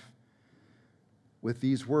life with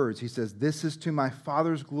these words. He says, "This is to my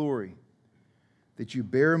Father's glory, that you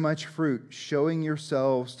bear much fruit, showing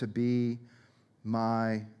yourselves to be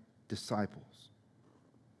my disciples."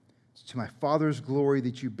 It's to my Father's glory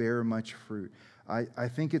that you bear much fruit. I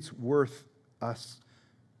think it's worth us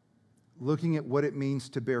looking at what it means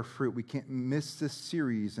to bear fruit. We can't miss this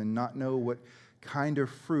series and not know what kind of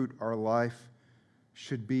fruit our life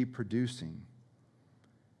should be producing.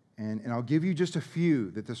 And I'll give you just a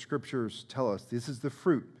few that the scriptures tell us. This is the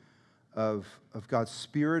fruit of God's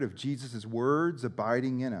Spirit, of Jesus' words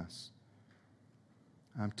abiding in us.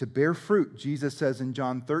 To bear fruit, Jesus says in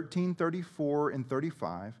John 13, 34, and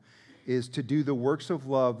 35, is to do the works of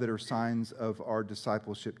love that are signs of our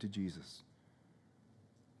discipleship to Jesus.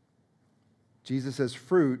 Jesus says,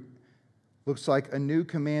 fruit looks like a new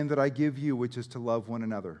command that I give you, which is to love one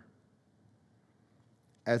another.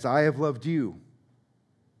 As I have loved you,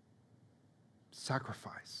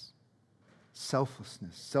 sacrifice,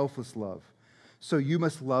 selflessness, selfless love. So you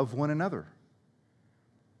must love one another.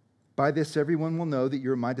 By this, everyone will know that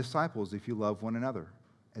you're my disciples if you love one another,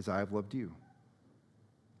 as I have loved you.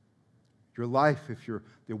 Your life, if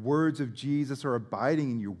the words of Jesus are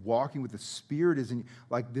abiding and you're walking with the Spirit, is in you,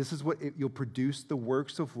 like this is what you'll produce the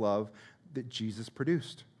works of love that Jesus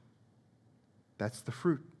produced. That's the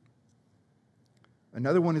fruit.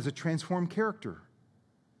 Another one is a transformed character.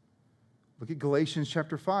 Look at Galatians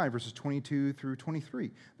chapter 5, verses 22 through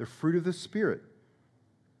 23. The fruit of the Spirit.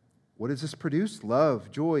 What does this produce?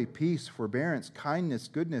 Love, joy, peace, forbearance, kindness,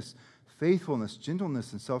 goodness, faithfulness,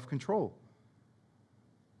 gentleness, and self-control.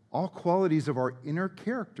 All qualities of our inner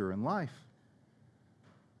character and life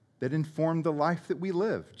that inform the life that we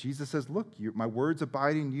live. Jesus says, look, my words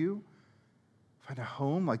abide in you. Find a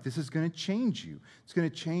home, like this is going to change you. It's going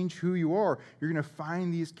to change who you are. You're going to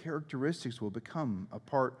find these characteristics will become a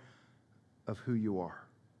part of who you are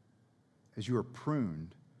as you are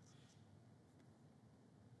pruned.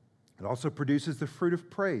 It also produces the fruit of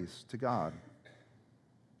praise to God.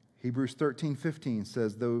 Hebrews 13:15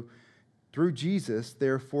 says, though through Jesus,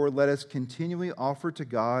 therefore, let us continually offer to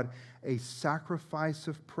God a sacrifice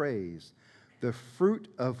of praise, the fruit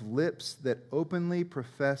of lips that openly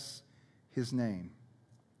profess his name.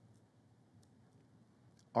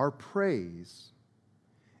 Our praise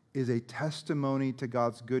is a testimony to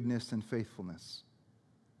God's goodness and faithfulness.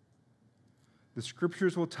 The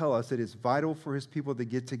scriptures will tell us that it's vital for his people to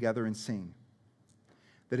get together and sing,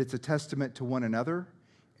 that it's a testament to one another,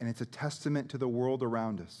 and it's a testament to the world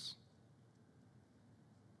around us.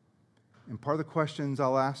 And part of the questions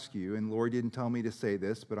I'll ask you, and Lori didn't tell me to say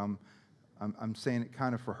this, but I'm saying it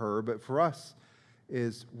kind of for her, but for us,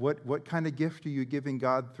 is what kind of gift are you giving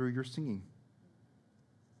God through your singing?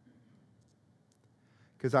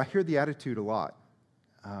 Because I hear the attitude a lot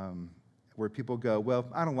where people go, well,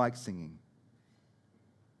 I don't like singing.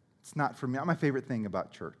 It's not for me. Not my favorite thing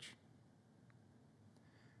about church.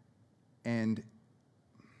 And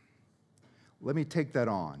let me take that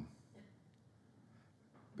on.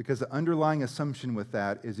 Because the underlying assumption with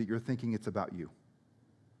that is that you're thinking it's about you.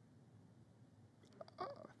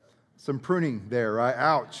 Some pruning there, right?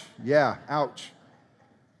 Ouch. Yeah, ouch.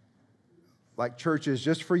 Like church is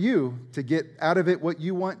just for you to get out of it what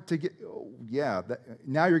you want to get. Oh, yeah,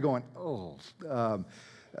 now you're going,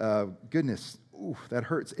 goodness, ooh, that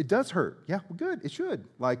hurts. It does hurt. Yeah, well, good. It should.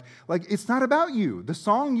 Like it's not about you. The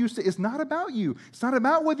song you say is not about you. It's not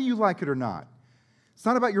about whether you like it or not. It's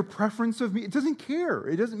not about your preference of me. It doesn't care.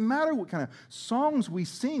 It doesn't matter what kind of songs we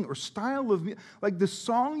sing or style of music. Like the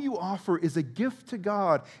song you offer is a gift to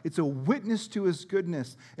God. It's a witness to his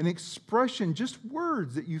goodness, an expression, just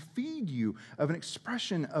words that you feed you of an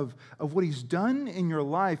expression of what he's done in your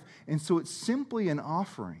life. And so it's simply an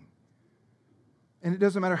offering. And it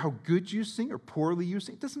doesn't matter how good you sing or poorly you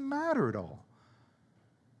sing. It doesn't matter at all.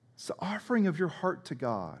 It's the offering of your heart to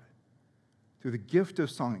God through the gift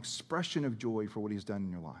of song, expression of joy for what he's done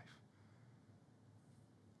in your life.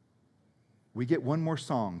 We get one more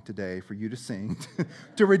song today for you to sing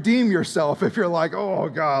to redeem yourself if you're like, oh,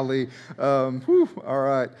 golly. All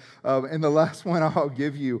right. And the last one I'll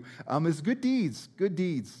give you is good deeds. Good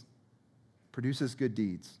deeds produces good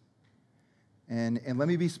deeds. And let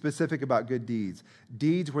me be specific about good deeds.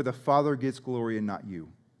 Deeds where the Father gets glory and not you.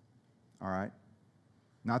 All right?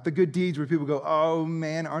 Not the good deeds where people go, oh,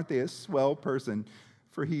 man, aren't they a swell person?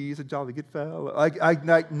 for he's a jolly good fellow.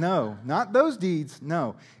 Like, no, not those deeds.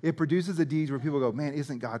 No, it produces a deeds where people go, man,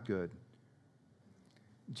 isn't God good?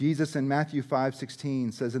 Jesus in Matthew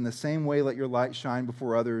 5:16 says, in the same way, let your light shine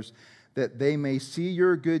before others, that they may see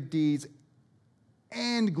your good deeds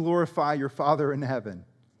and glorify your Father in heaven.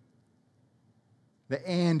 The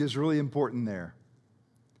 "and" is really important there.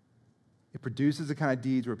 It produces the kind of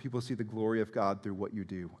deeds where people see the glory of God through what you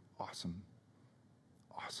do. Awesome.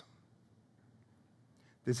 Awesome.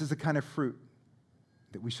 This is the kind of fruit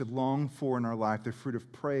that we should long for in our life, the fruit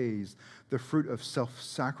of praise, the fruit of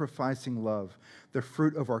self-sacrificing love, the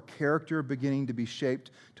fruit of our character beginning to be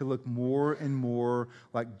shaped to look more and more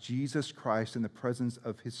like Jesus Christ in the presence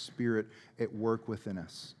of His Spirit at work within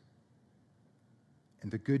us.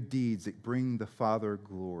 And the good deeds that bring the Father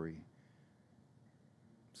glory.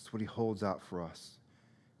 That's what He holds out for us.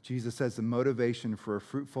 Jesus says the motivation for a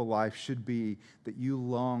fruitful life should be that you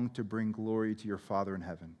long to bring glory to your Father in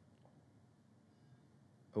heaven,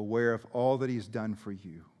 aware of all that He's done for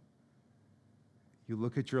you. You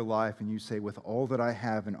look at your life and you say, with all that I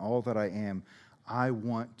have and all that I am, I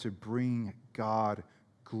want to bring God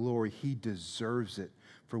glory. He deserves it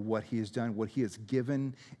for what He has done, what He has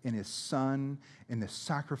given in His Son, and the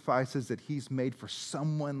sacrifices that He's made for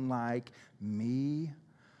someone like me.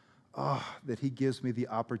 Oh, that He gives me the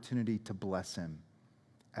opportunity to bless Him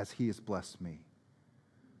as He has blessed me.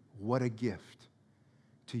 What a gift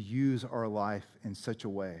to use our life in such a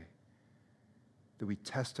way that we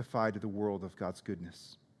testify to the world of God's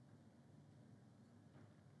goodness.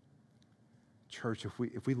 Church, if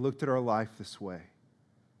we looked at our life this way,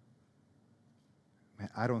 man,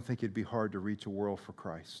 I don't think it'd be hard to reach a world for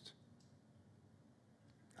Christ.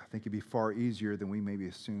 I think it'd be far easier than we maybe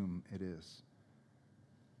assume it is.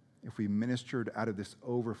 If we ministered out of this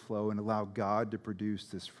overflow and allowed God to produce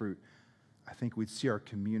this fruit, I think we'd see our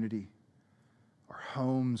community, our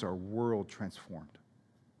homes, our world transformed.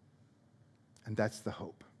 And that's the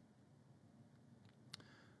hope.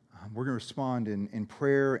 We're going to respond in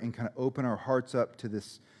prayer and kind of open our hearts up to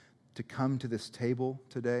this, to come to this table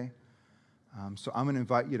today. So I'm going to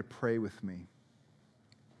invite you to pray with me.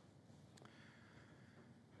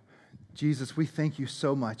 Jesus, we thank you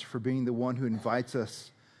so much for being the one who invites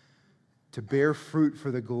us to bear fruit for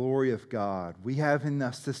the glory of God. We have in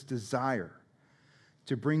us this desire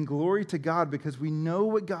to bring glory to God because we know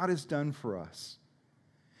what God has done for us.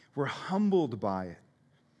 We're humbled by it.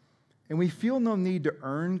 And we feel no need to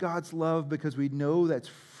earn God's love because we know that's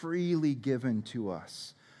freely given to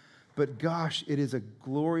us. But gosh, it is a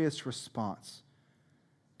glorious response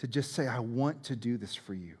to just say, I want to do this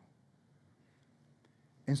for you.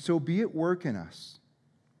 And so be at work in us.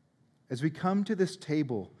 As we come to this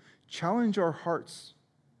table, challenge our hearts.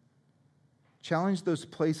 Challenge those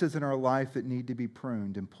places in our life that need to be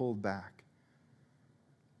pruned and pulled back.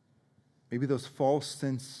 Maybe those false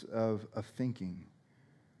sense of thinking.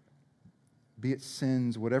 Be it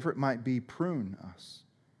sins, whatever it might be, prune us.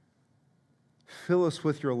 Fill us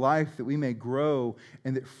with your life that we may grow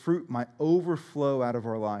and that fruit might overflow out of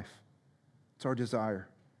our life. It's our desire.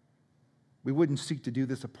 We wouldn't seek to do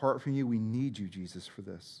this apart from you. We need you, Jesus, for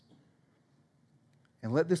this.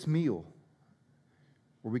 And let this meal,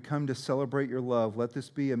 where we come to celebrate your love, let this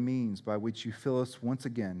be a means by which you fill us once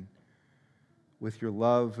again with your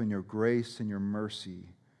love and your grace and your mercy,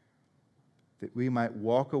 that we might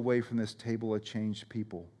walk away from this table a changed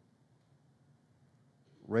people,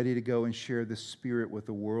 ready to go and share this Spirit with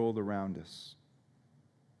the world around us.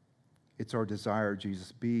 It's our desire,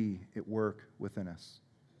 Jesus, be at work within us.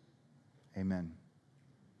 Amen.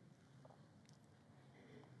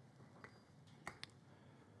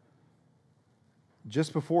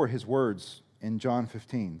 Just before his words in John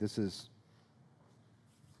 15, this is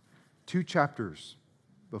 2 chapters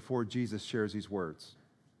before Jesus shares these words.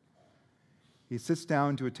 He sits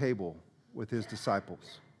down to a table with his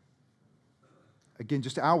disciples. Again,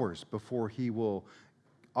 just hours before he will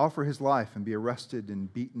offer his life and be arrested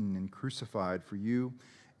and beaten and crucified for you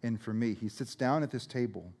and for me. He sits down at this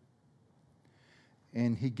table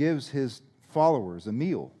and he gives his followers a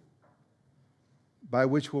meal by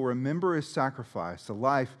which we'll remember his sacrifice, the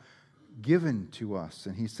life given to us.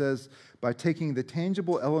 And he says, by taking the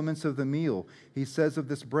tangible elements of the meal, he says of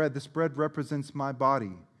this bread represents my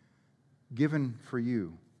body, given for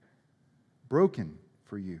you, broken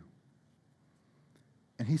for you.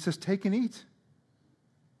 And he says, take and eat.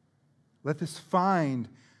 Let this find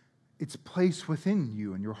its place within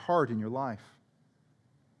you and your heart and your life.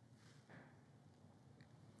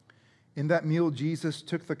 In that meal, Jesus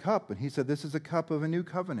took the cup and he said, this is a cup of a new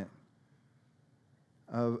covenant,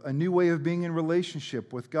 of a new way of being in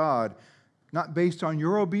relationship with God, not based on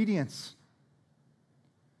your obedience,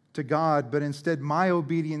 to God, but instead my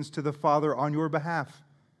obedience to the Father on your behalf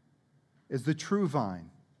is the true vine.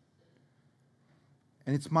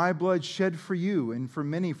 And it's my blood shed for you and for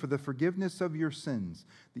many for the forgiveness of your sins,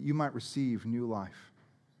 that you might receive new life.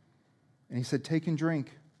 And he said, take and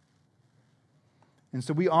drink. And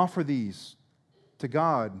so we offer these to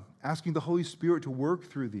God, asking the Holy Spirit to work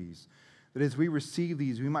through these, that as we receive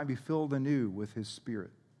these, we might be filled anew with his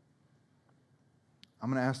Spirit. I'm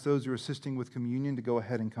going to ask those who are assisting with communion to go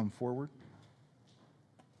ahead and come forward.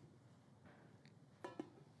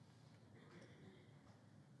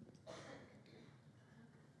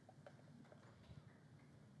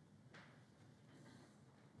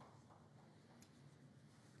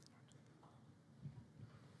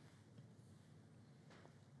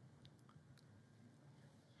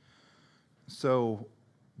 So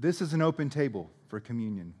this is an open table for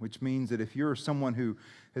communion, which means that if you're someone who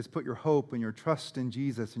has put your hope and your trust in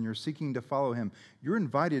Jesus and you're seeking to follow him, you're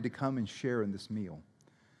invited to come and share in this meal.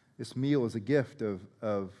 This meal is a gift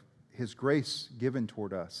of his grace given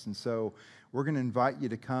toward us. And so we're going to invite you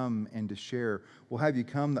to come and to share. We'll have you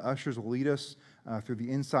come. The ushers will lead us through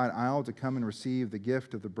the inside aisle to come and receive the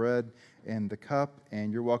gift of the bread and the cup.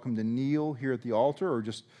 And you're welcome to kneel here at the altar or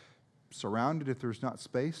just surrounded if there's not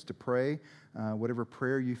space to pray, whatever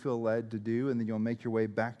prayer you feel led to do, and then you'll make your way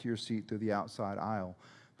back to your seat through the outside aisle.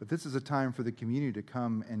 But this is a time for the community to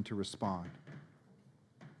come and to respond.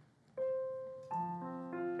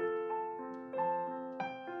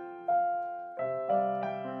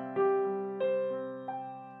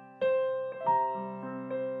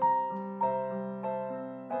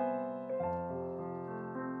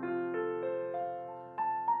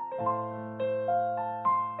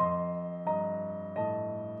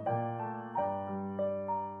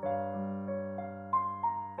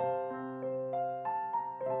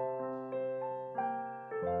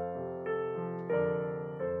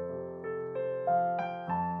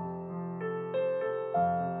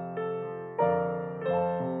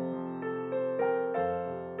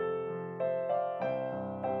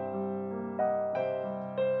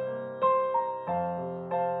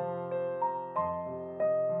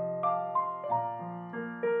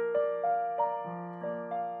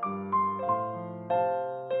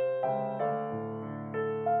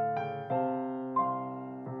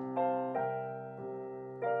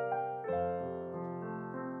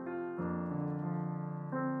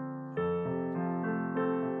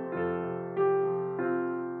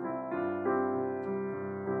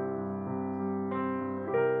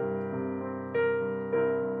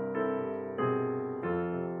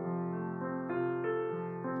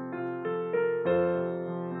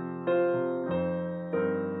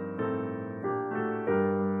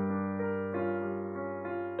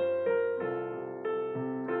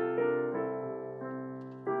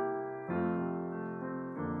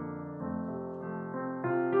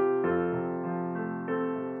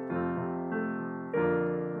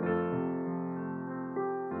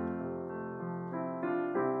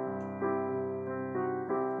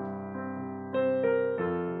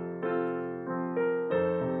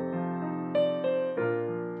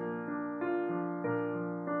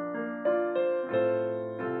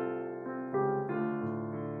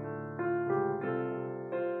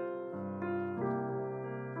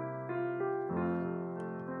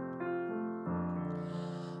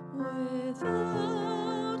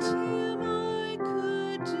 Without him I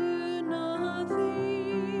could do nothing.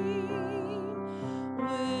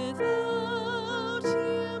 Without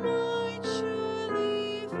him I'd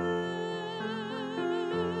surely fail.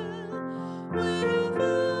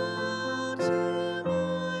 Without him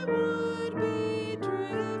I would be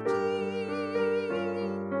drifting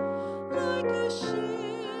like a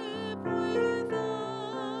ship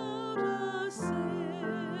without a sail.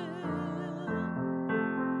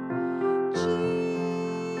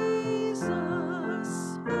 Jesus,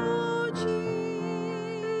 oh Jesus,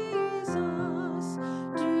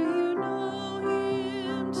 do you know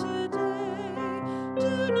him today?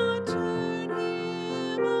 Do not turn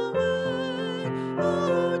him away.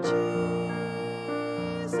 Oh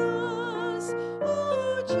Jesus,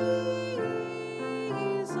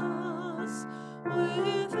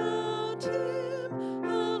 without him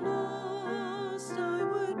how lost I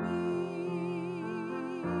would be.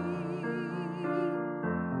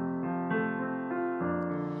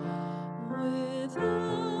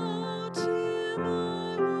 Without him I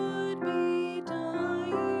would be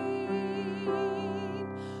dying.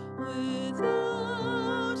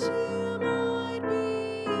 Without him I'd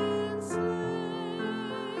be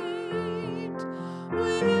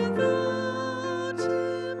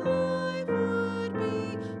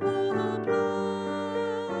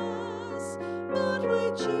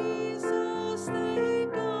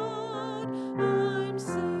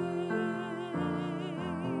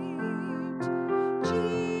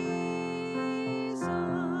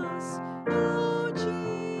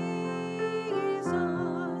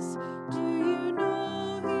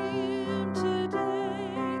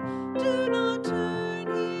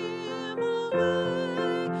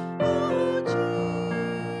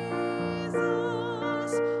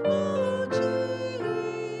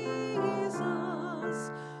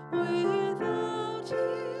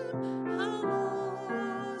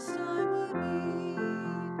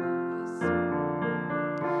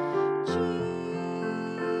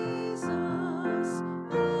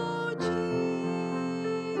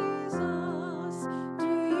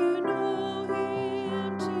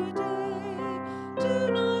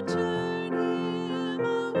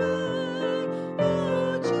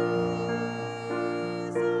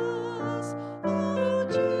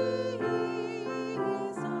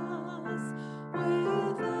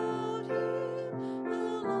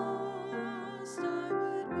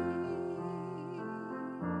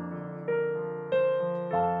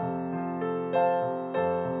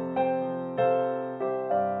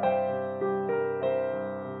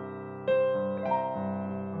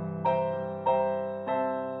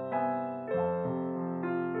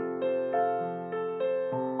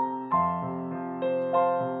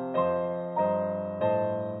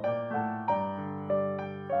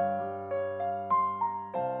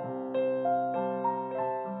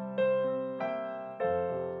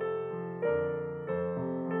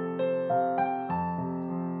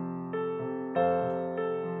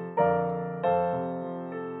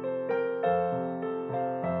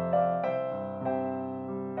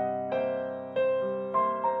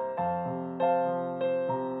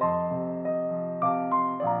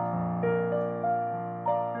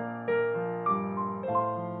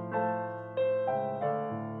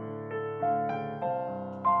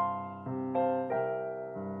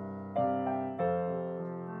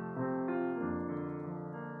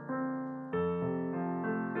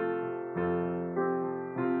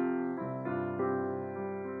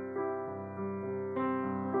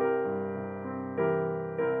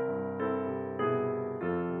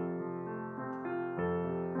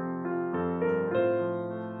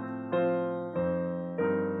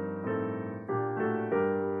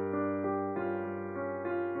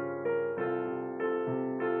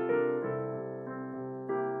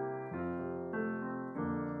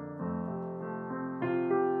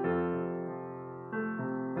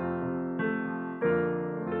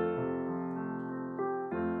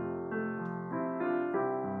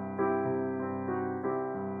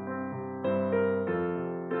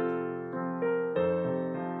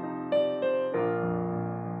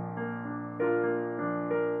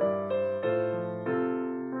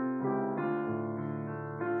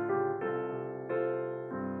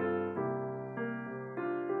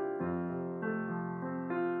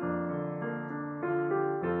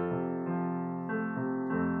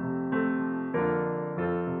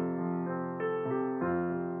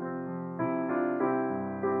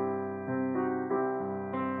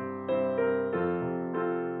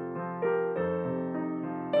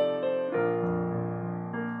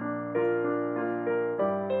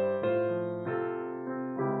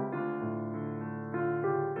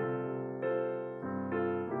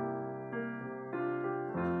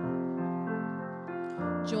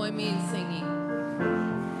Join me in singing.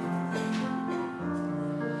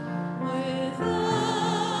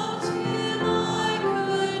 Without him I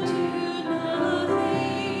could do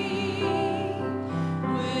nothing.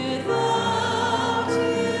 Without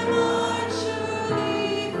him I'd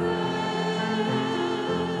surely fail.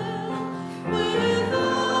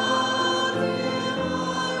 Without him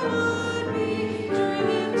I would be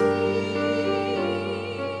drifting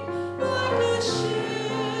like a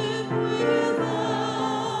ship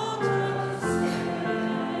without a sail.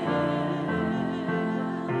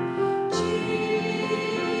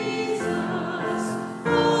 Jesus,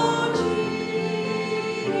 oh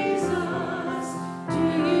Jesus, do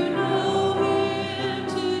you know him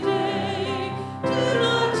today? Do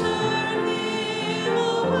not turn him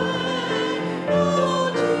away. Oh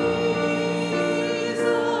Jesus,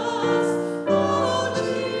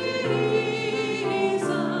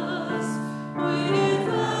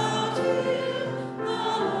 without him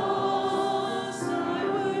how lost I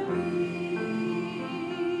would be.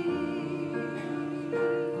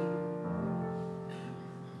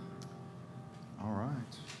 All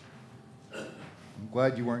right. I'm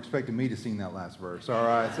glad you weren't expecting me to sing that last verse. All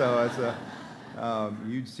right. So it's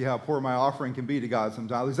you see how poor my offering can be to God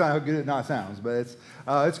sometimes. At least not how good it not sounds. But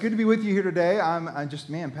it's good to be with you here today. I'm just,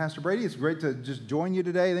 man, Pastor Brady, it's great to just join you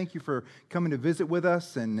today. Thank you for coming to visit with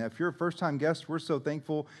us. And if you're a first-time guest, we're so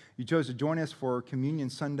thankful you chose to join us for Communion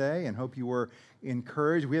Sunday and hope you were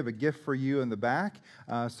encouraged. We have a gift for you in the back,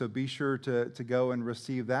 so be sure to go and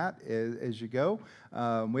receive that as you go.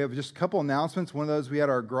 We have just a couple announcements. One of those, we had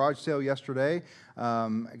our garage sale yesterday. I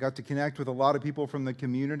got to connect with a lot of people from the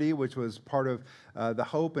community, which was part of the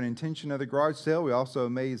hope and intention of the garage sale. We also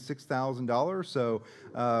made $6,000, so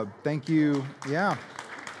thank you. Yeah.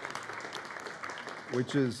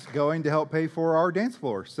 Which is going to help pay for our dance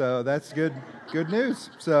floor. So that's good news.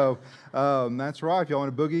 So that's right. If y'all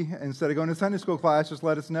want to boogie instead of going to Sunday school class, just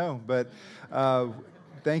let us know. But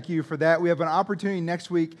thank you for that. We have an opportunity next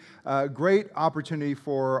week, great opportunity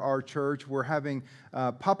for our church. We're having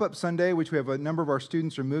Pop-Up Sunday, which we have a number of our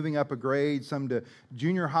students are moving up a grade, some to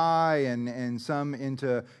junior high and some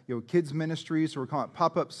into kids ministry. So we're calling it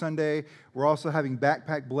Pop-Up Sunday. We're also having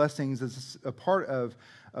Backpack Blessings as a part of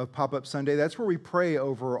Pop-Up Sunday. That's where we pray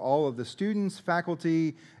over all of the students,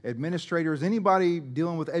 faculty, administrators, anybody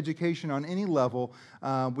dealing with education on any level.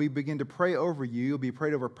 We begin to pray over you. You'll be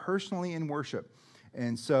prayed over personally in worship.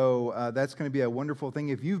 And so that's going to be a wonderful thing.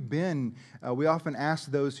 If you've been, we often ask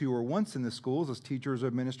those who were once in the schools as teachers or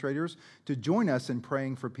administrators to join us in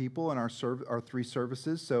praying for people in our 3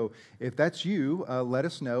 services. So if that's you, let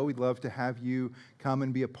us know. We'd love to have you come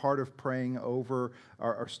and be a part of praying over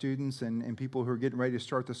our students and people who are getting ready to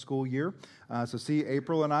start the school year. So see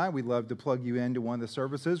April and I, we'd love to plug you into one of the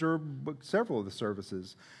services or several of the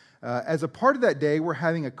services. As a part of that day, we're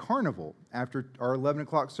having a carnival after our 11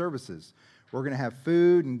 o'clock services. We're going to have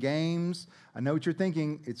food and games. I know what you're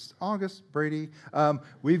thinking. It's August, Brady.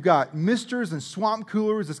 We've got misters and swamp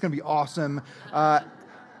coolers. It's going to be awesome.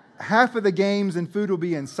 Half of the games and food will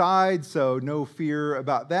be inside, so no fear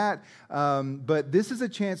about that. But this is a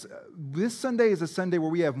chance. This Sunday is a Sunday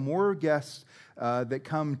where we have more guests that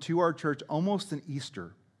come to our church almost than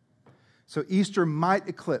Easter. So Easter might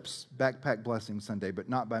eclipse Backpack Blessing Sunday, but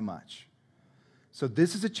not by much. So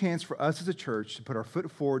this is a chance for us as a church to put our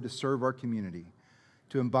foot forward to serve our community,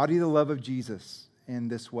 to embody the love of Jesus in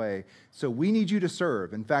this way. So we need you to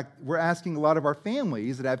serve. In fact, we're asking a lot of our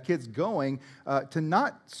families that have kids going to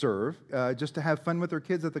not serve, just to have fun with their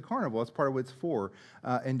kids at the carnival. That's part of what it's for,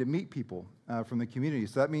 and to meet people from the community.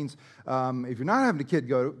 So that means if you're not having a kid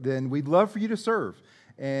go, then we'd love for you to serve.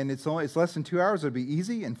 And it's less than 2 hours. It'll be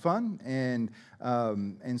easy and fun, and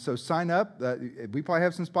so sign up. We probably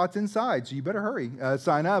have some spots inside, so you better hurry.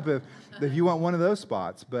 Sign up if you want one of those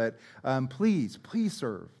spots. But please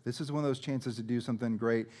serve. This is one of those chances to do something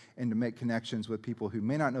great and to make connections with people who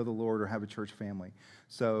may not know the Lord or have a church family.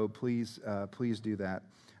 So please do that.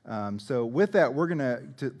 So with that, we're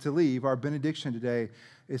going to leave. Our benediction today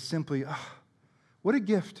is simply, what a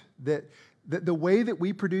gift that the way that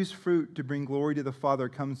we produce fruit to bring glory to the Father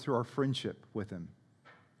comes through our friendship with Him.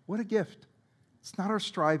 What a gift. It's not our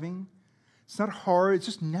striving. It's not hard. It's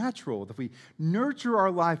just natural. If we nurture our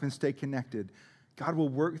life and stay connected, God will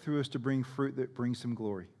work through us to bring fruit that brings Him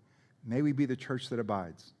glory. May we be the church that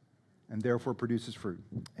abides and therefore produces fruit.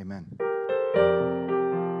 Amen.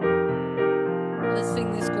 Let's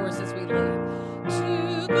sing this chorus as we leave.